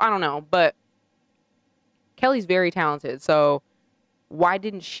treble. I don't know, but Kelly's very talented. So why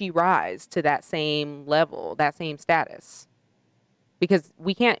didn't she rise to that same level, that same status? Because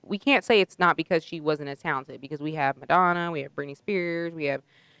we can't say it's not because she wasn't as talented, because we have Madonna, we have Britney Spears, we have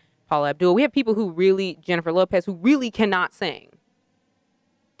Paula Abdul, we have people who really, Jennifer Lopez, who really cannot sing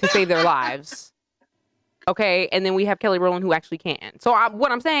to save their lives. Okay, and then we have Kelly Rowland, who actually can. So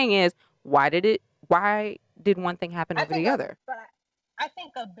what I'm saying is, why did one thing happen over the other? But I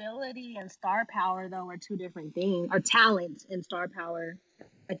think ability and star power, though, are two different things. Or talent and star power,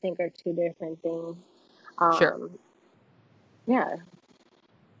 I think, are two different things. Sure. Yeah.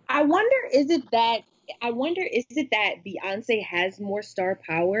 I wonder, is it that Beyonce has more star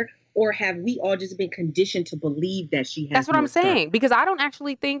power, or have we all just been conditioned to believe that she has? That's what I'm saying, because I don't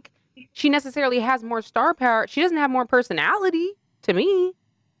actually think she necessarily has more star power. She doesn't have more personality to me.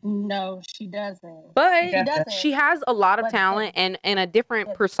 No, she doesn't. But she has a lot of talent, and a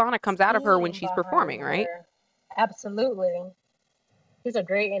different persona comes out of her when she's performing, right? Absolutely. She's a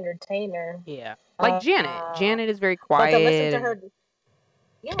great entertainer. Yeah. Like Janet. Janet is very quiet. Like, listen to her.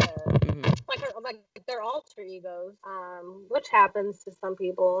 Yeah. Mm-hmm. Like they're alter egos, which happens to some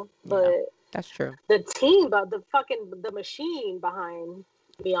people. But that's true. The team, but the machine behind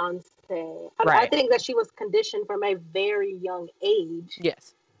Beyonce. I Right. think that she was conditioned from a very young age.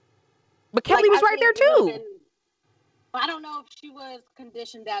 Yes. But Kelly was I right there think it would've too. I don't know if she was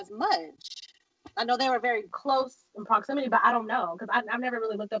conditioned as much. I know they were very close in proximity, but I don't know because I've never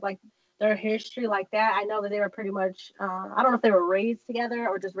really looked up like their history like that. I know that they were pretty much. I don't know if they were raised together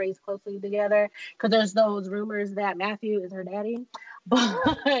or just raised closely together because there's those rumors that Matthew is her daddy. But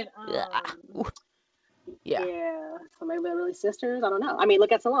yeah. So maybe they're really sisters. I don't know. I mean,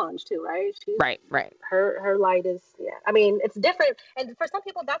 look at Solange too, right? She's Right. her light is I mean, it's different, and for some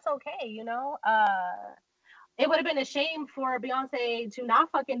people that's okay, you know. It would have been a shame for Beyonce to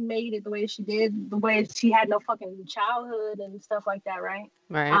not fucking made it the way she did, the way she had no fucking childhood and stuff like that, right?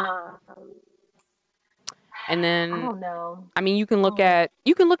 Right. And then I don't know. I mean, you can look at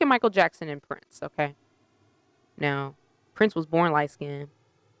Michael Jackson and Prince. Okay. Now, Prince was born light skinned.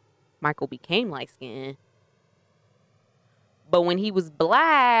 Michael became light skinned. But when he was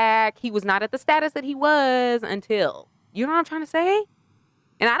black, he was not at the status that he was until. You know what I'm trying to say?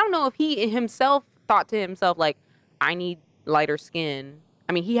 And I don't know if he himself thought to himself, like, I need lighter skin.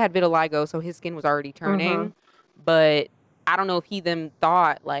 I mean, he had vitiligo, so his skin was already turning. But I don't know if he then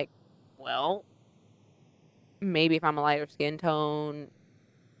thought, like, well, maybe if I'm a lighter skin tone,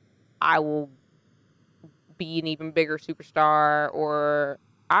 I will be an even bigger superstar. Or,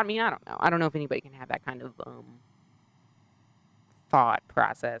 I mean, I don't know. I don't know if anybody can have that kind of thought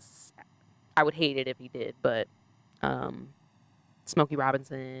process. I would hate it if he did, but Smokey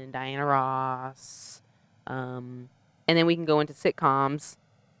Robinson, Diana Ross, and then we can go into sitcoms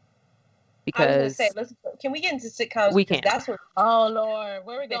because I was gonna say, can we get into sitcoms? We can. That's where. Oh Lord,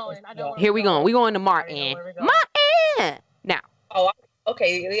 where are we going? I know. Here we go. We going to Martin. Martin. Now. Oh,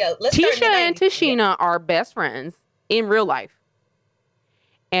 okay. Yeah. Let's Tisha start and Tashina are best friends in real life,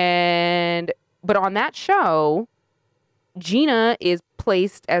 but on that show, Gina is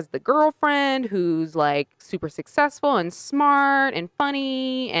placed as the girlfriend who's like super successful and smart and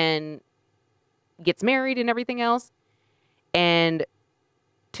funny and gets married and everything else. And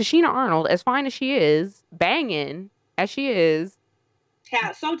Tashina Arnold, as fine as she is, banging as she is,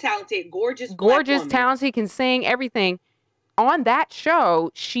 so talented, gorgeous, talented, can sing, everything. On that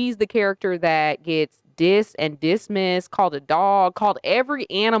show, she's the character that gets dissed and dismissed, called a dog, called every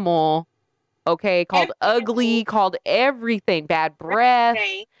animal. Okay, called ugly, called everything, bad breath,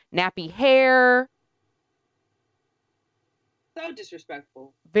 nappy hair. So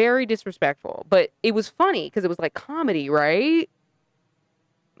disrespectful. Very disrespectful. But it was funny because it was like comedy, right?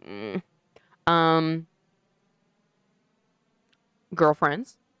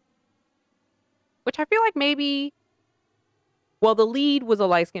 Girlfriends. Which I feel like maybe, well, the lead was a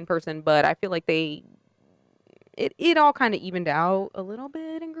light-skinned person, but I feel like it all kind of evened out a little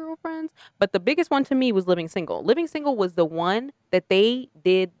bit in Girlfriends. But the biggest one to me was Living Single. Living Single was the one that they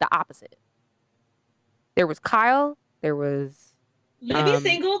did the opposite. There was Kyle. There was Living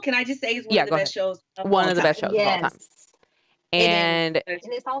Single. Can I just say is one of the best shows of all time. Best shows of all time. And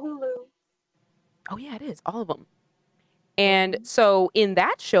it's all Hulu. Oh yeah, it is all of them. And so in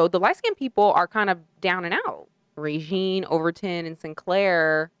that show, the light-skinned people are kind of down and out. Regine, Overton, and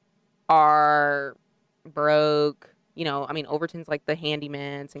Sinclair are broke. You know, I mean, Overton's like the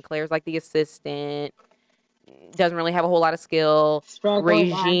handyman. Sinclair's like the assistant. Doesn't really have a whole lot of skill.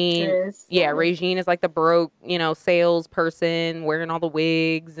 Regine is like the broke, salesperson, wearing all the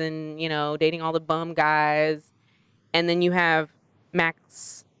wigs and, dating all the bum guys. And then you have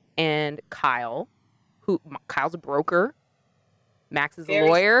Max and Kyle, Kyle's a broker. Max is a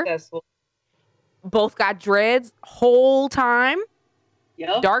lawyer. Successful. Both got dreads whole time.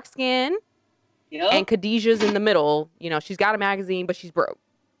 Yep. Dark skin. Yep. And Khadijah's in the middle. She's got a magazine, but she's broke.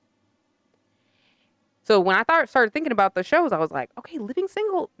 So when I started thinking about the shows, I was like, okay, Living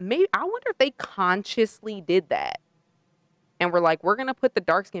Single, maybe I wonder if they consciously did that. And we're like, we're going to put the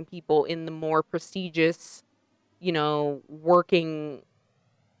dark-skinned people in the more prestigious, working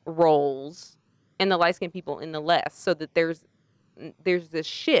roles and the light-skinned people in the less, so that there's this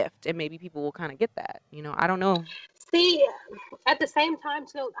shift and maybe people will kind of get that. I don't know. See, at the same time,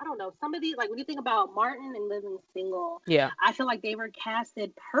 too, I don't know. Some of these, like when you think about Martin and Living Single, I feel like they were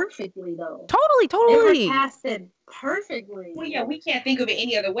casted perfectly, though. Totally. They were casted perfectly. Well, yeah, we can't think of it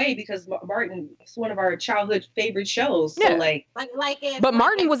any other way because Martin is one of our childhood favorite shows. So, but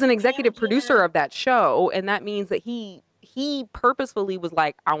Martin was an executive producer of that show, and that means that he purposefully was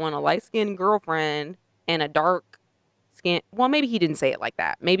like, I want a light-skinned girlfriend and a dark. Well, maybe he didn't say it like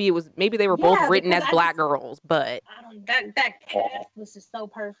that. Maybe they were both written as black girls, but that cast was just so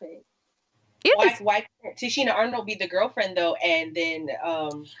perfect. Why Tashina Arnold be the girlfriend though, and then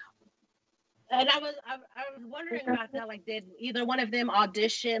And I was wondering about that. Like, did either one of them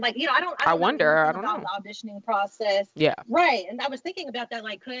audition? Like, I don't I know wonder. I anything don't about know. the auditioning process. Yeah. Right. And I was thinking about that.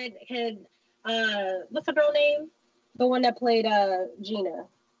 Like, could what's the girl name? The one that played Gina.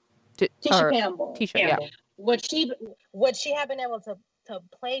 Tisha Campbell. Tisha, yeah. Would she have been able to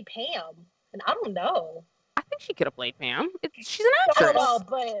play Pam? And I don't know. I think she could have played Pam. She's an I actress. don't know,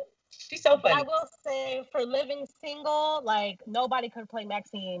 but she's so funny. I will say, for Living Single, like, nobody could play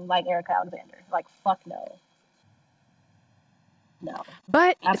Maxine like Erica Alexander. Like, fuck no. No.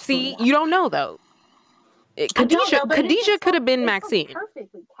 But Absolutely see, not. you don't know though. Khadijah could have been Maxine.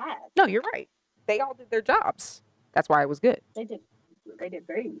 Perfectly cast. No, you're right. They all did their jobs. That's why it was good. They did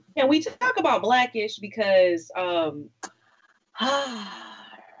great. Can we talk about Blackish, because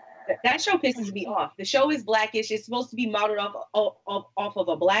that show pisses me off. The show is Blackish. It's supposed to be modeled off of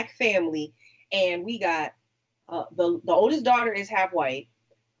a black family, and we got the oldest daughter is half white,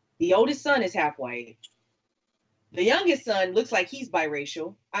 the oldest son is half white, the youngest son looks like he's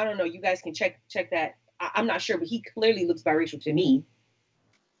biracial. I don't know. You guys can check that. I'm not sure, but he clearly looks biracial to me.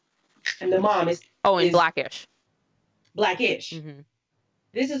 And the mom is Blackish. Blackish. Mm-hmm.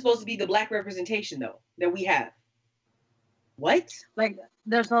 This is supposed to be the black representation, though, that we have. What? Like,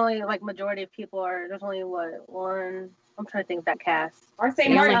 there's only, like, majority of people there's only, one, I'm trying to think of that cast. They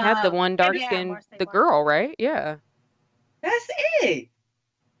only had the one dark-skinned, the girl, right? Yeah. That's it.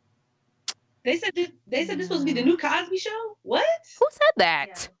 They said this was supposed to be the new Cosby Show? What? Who said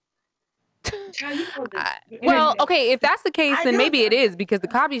that? Yeah. Well, okay, if that's the case, then maybe it is, because the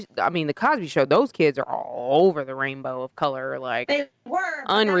Cosby Show, those kids are all over the rainbow of color, like, they were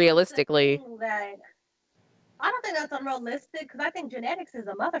unrealistically. I don't think that's unrealistic, because I think genetics is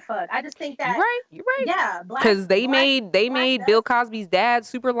a motherfucker. I just think that you're right. Yeah, because they made Bill Cosby's dad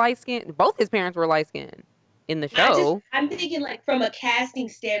super light skinned. Both his parents were light skinned in the show. I'm thinking, like, from a casting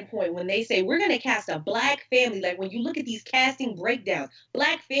standpoint, when they say we're gonna cast a black family, like when you look at these casting breakdowns,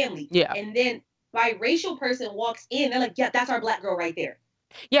 black family, and then biracial person walks in, they're like, yeah, that's our black girl right there.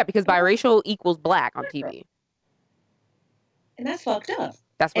 Yeah, because biracial equals black on TV, and that's fucked up.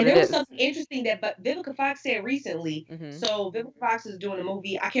 That's what it is. And there was something interesting that Vivica Fox said recently. Mm-hmm. So Vivica Fox is doing a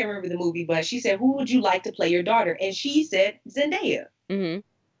movie. I can't remember the movie, but she said, who would you like to play your daughter? And she said Zendaya. Mm-hmm.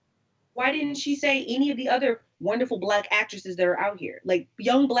 Why didn't she say any of the other wonderful black actresses that are out here? Like,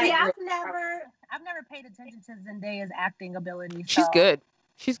 young black girls. I've never paid attention to Zendaya's acting ability. She's good.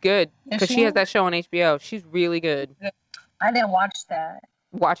 She's good. Because she has that show on HBO. She's really good. I didn't watch that.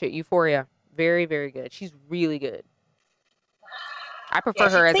 Watch it. Euphoria. Very, very good. She's really good. I prefer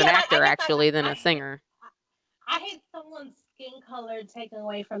her as an actor, actually, than a singer. I hate someone's skin color taken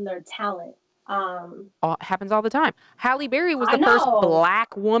away from their talent. Happens all the time. Halle Berry was the first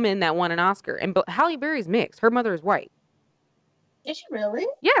black woman that won an Oscar. And Halle Berry's mixed. Her mother is white. Is she really?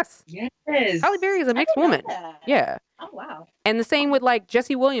 Yes. Halle Berry is a mixed woman. Yeah. Oh, wow. And the same with, like,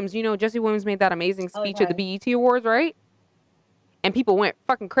 Jesse Williams. You know, Jesse Williams made that amazing speech at the BET Awards, right? And people went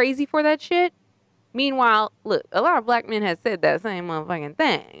fucking crazy for that shit. Meanwhile, look, a lot of black men have said that same motherfucking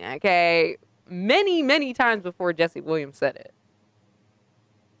thing, okay? Many, many times before Jesse Williams said it.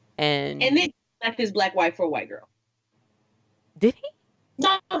 And then left his black wife for a white girl. Did he?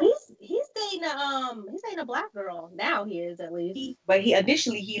 No, he's dating a black girl. Now he is, at least. But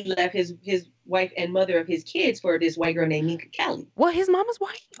initially he left his wife and mother of his kids for this white girl named Minka Kelly. Well, his mama's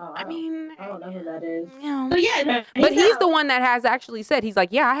white. I don't know who that is. So yeah, but he's the one that has actually said, he's like,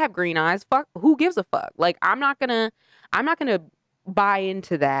 yeah, I have green eyes. Fuck, who gives a fuck? Like, I'm not gonna buy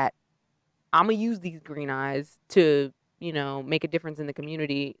into that. I'm gonna use these green eyes to, make a difference in the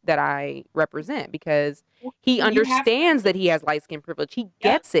community that I represent, because he understands that he has light skin privilege. He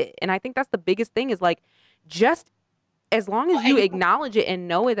gets it. And I think that's the biggest thing, is like, just as long as you acknowledge it and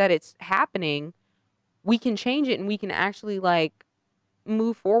know that it's happening, we can change it, and we can actually, like,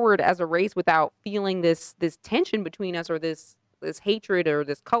 move forward as a race without feeling this tension between us, or this hatred, or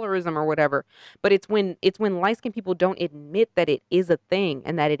this colorism, or whatever. But it's when light skinned people don't admit that it is a thing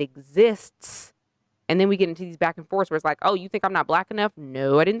and that it exists. And then we get into these back and forths where it's like, oh, you think I'm not black enough?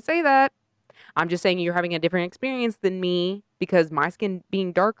 No, I didn't say that. I'm just saying you're having a different experience than me, because my skin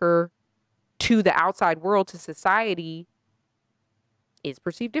being darker to the outside world, to society, is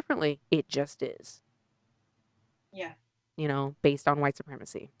perceived differently. It just is. Yeah. Based on white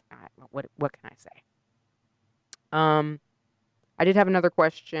supremacy. What can I say? I did have another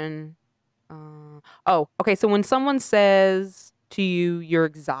question. Okay. So when someone says to you, you're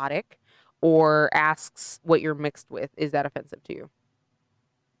exotic, or asks what you're mixed with, is that offensive to you?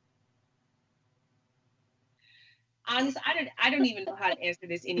 Honestly, I don't even know how to answer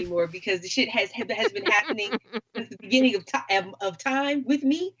this anymore, because the shit has been happening since the beginning of time with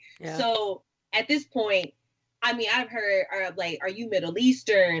me. Yeah. So at this point, I mean, I've heard like, are you Middle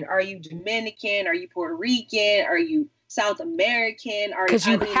Eastern? Are you Dominican? Are you Puerto Rican? Are you South American? Because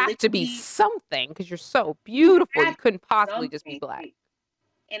you have to be something because you're so beautiful. You couldn't possibly just be black.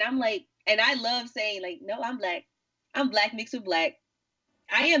 And I'm like, and I love saying like, no, I'm black. I'm black mixed with black.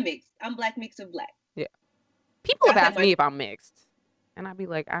 I am mixed. I'm black mixed with black. Yeah. People have asked me if I'm mixed, and I'd be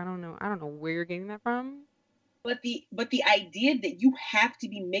like, I don't know where you're getting that from. But the idea that you have to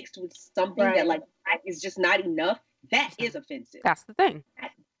be mixed with something that like black is just not enough, that is offensive. That's the thing.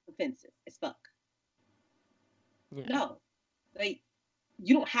 That's offensive as fuck. Yeah. No, like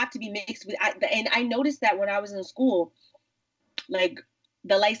you don't have to be mixed with. And I noticed that when I was in school, like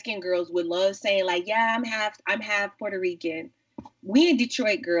the light skinned girls would love saying like, yeah, I'm half Puerto Rican. We in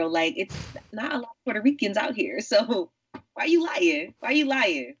Detroit, girl, like it's not a lot of Puerto Ricans out here. So why you lying? Why you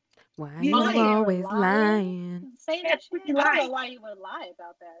lying? Why you always lying? Say that shit. I don't know why you would lie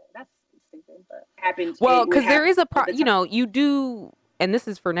about that. That's stupid, but happens. Well, because there is you do, and this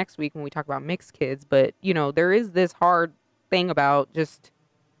is for next week when we talk about mixed kids, but there is this hard thing about just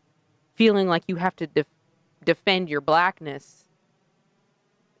feeling like you have to defend your blackness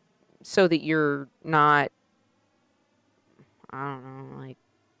so that you're not, I don't know, like,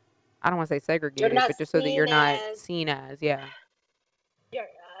 I don't want to say segregated, but just so that you're not seen as,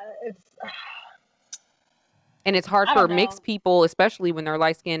 and it's hard for mixed people, especially when they're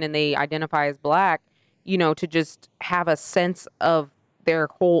light skinned and they identify as black, to just have a sense of their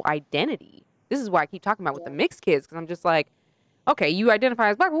whole identity. This is why I keep talking about with the mixed kids, because I'm just like, okay, you identify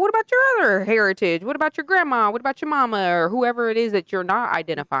as black, but what about your other heritage? What about your grandma? What about your mama or whoever it is that you're not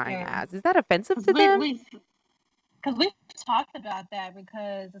identifying as? Is that offensive to them? Because we've talked about that,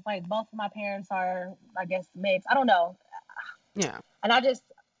 because it's like both of my parents are, I guess, mixed. I don't know. Yeah. And I just,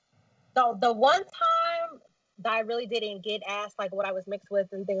 the one time that I really didn't get asked like what I was mixed with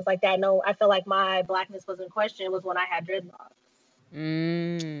and things like that, no, I feel like my blackness was in question was when I had dreadlocks.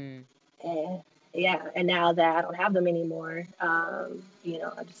 And now that I don't have them anymore, I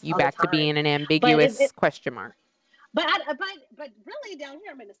just you back to being an ambiguous question mark. But really down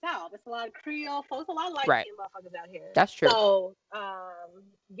here I'm in the South. It's a lot of Creole folks, a lot of light skinned motherfuckers out here. That's true. So so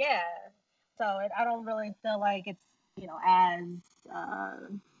I don't really feel like it's as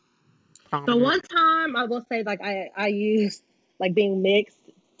so one time I will say like I used like being mixed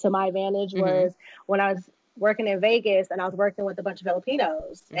to my advantage was when I was working in Vegas and I was working with a bunch of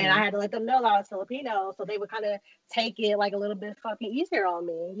Filipinos and I had to let them know that I was Filipino, so they would kind of take it like a little bit fucking easier on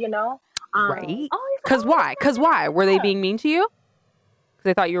me, right? Because why? Were they being mean to you? Because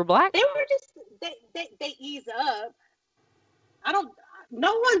they thought you were black? They were just they ease up.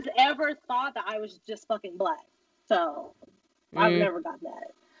 No one's ever thought that I was just fucking black, so I've never got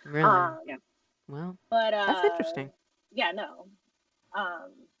that. Really? Well, but that's interesting. Yeah, no.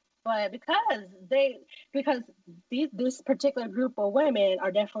 But because this particular group of women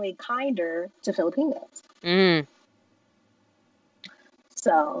are definitely kinder to Filipinos.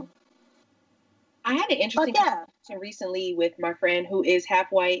 So I had an interesting conversation recently with my friend who is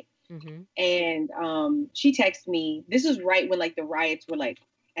half white, and she texted me. This is right when like the riots were like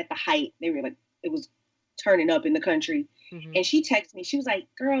at the height. They were like, it was turning up in the country. And she texted me. She was like,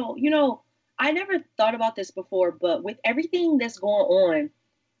 girl, I never thought about this before, but with everything that's going on,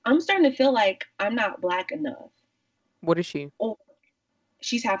 I'm starting to feel like I'm not black enough. What is she? Oh,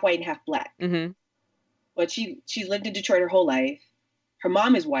 she's half white and half black. But she's lived in Detroit her whole life. Her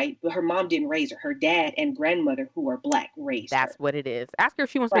mom is white, but her mom didn't raise her. Her dad and grandmother, who are black, raised her. That's what it is. Ask her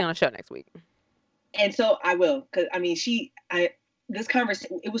if she wants to be on the show next week. And so I will, because I mean, this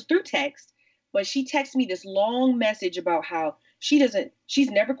conversation, it was through text, but she texted me this long message about how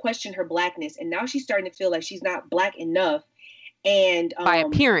she's never questioned her blackness, and now she's starting to feel like she's not black enough. And by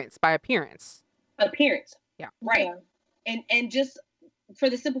appearance. Yeah. Right. Yeah. And just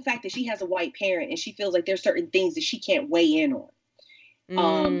for the simple fact that she has a white parent and she feels like there's certain things that she can't weigh in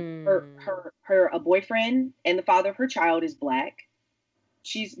on. Her boyfriend and the father of her child is black.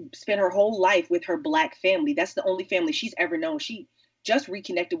 She's spent her whole life with her black family. That's the only family she's ever known. She just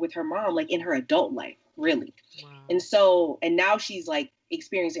reconnected with her mom like in her adult life, really. Wow. And now she's like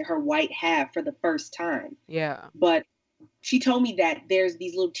experiencing her white half for the first time. Yeah. But she told me that there's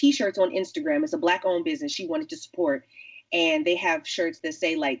these little t-shirts on Instagram. It's a black owned business she wanted to support. And they have shirts that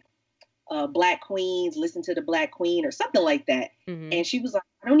say like, Black Queens, listen to the Black Queen or something like that. And she was like,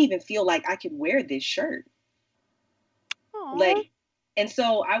 I don't even feel like I could wear this shirt. Aww. Like, and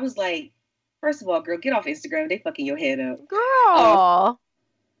so I was like, first of all, girl, get off Instagram. They fucking your head up. Girl.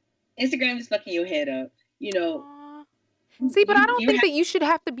 Instagram is fucking your head up. See, but I don't think that you should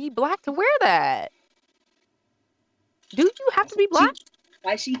have to be black to wear that. Do you have to be black?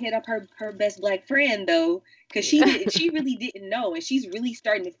 why she hit up her best black friend though, because she really didn't know, and she's really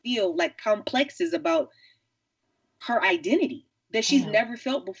starting to feel like complexes about her identity that she's never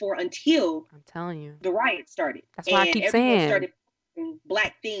felt before until I'm telling you, the riot started. That's why I keep saying started posting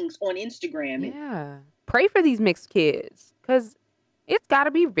black things on Instagram. Yeah, pray for these mixed kids, because it's got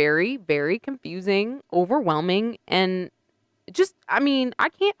to be very, very confusing, overwhelming, and just, I mean, I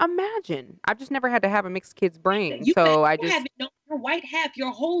can't imagine. I've just never had to have a mixed kid's brain, so I just haven't known your white half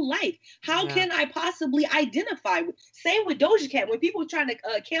your whole life. How can I possibly identify with? Same with Doja Cat. When people were trying to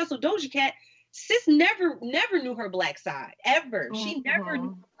cancel Doja Cat, sis never knew her black side ever. She never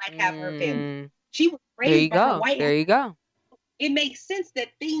knew the black half of her family. She was raised by her white half. There you go. It makes sense that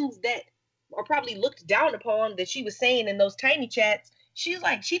things that are probably looked down upon that she was saying in those tiny chats, she's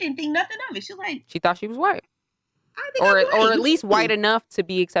like, she didn't think nothing of it. She's like, she thought she was white. Or at least white enough to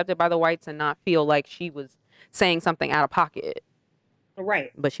be accepted by the whites and not feel like she was saying something out of pocket.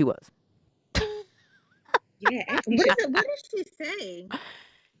 Right. But she was. Yeah. What did she say?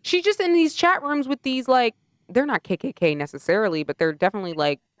 She's just in these chat rooms with these, like, they're not KKK necessarily, but they're definitely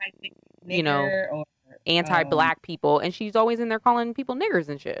like, you know, or, anti-black people. And she's always in there calling people niggers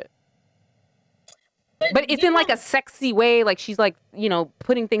and shit. But it's in like a sexy way, like she's like, you know,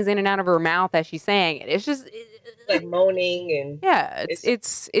 putting things in and out of her mouth as she's saying it. It's just like moaning and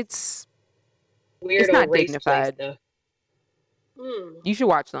it's weird. It's not dignified. You should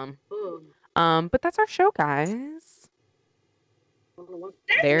watch them. But that's our show, guys.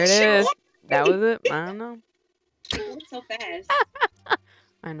 There it is. That was it. I don't know. So fast.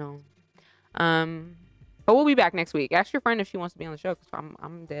 I know. But we'll be back next week. Ask your friend if she wants to be on the show, because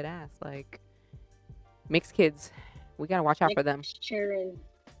I'm dead ass. Like, mixed kids, we gotta watch out for them. We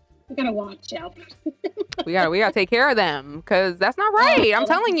gotta watch out. we gotta take care of them, because that's not right. I'm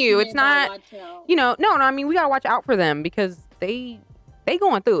telling you, it's not. You know, no. I mean, we gotta watch out for them, because they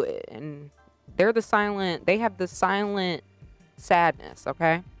going through it, and they're the silent. They have the silent sadness.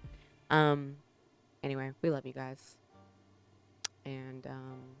 Okay. Anyway, we love you guys, and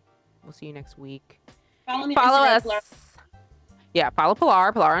we'll see you next week. Follow us. Yeah, follow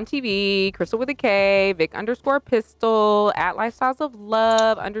Pilar on TV, Crystal with a K, Vic_Pistol,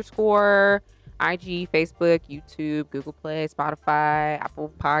 @LifestylesOfLove_ IG, Facebook, YouTube, Google Play, Spotify,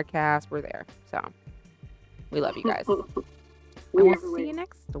 Apple Podcasts. We're there. So we love you guys. And we'll see you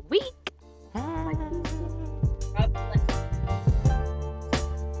next week.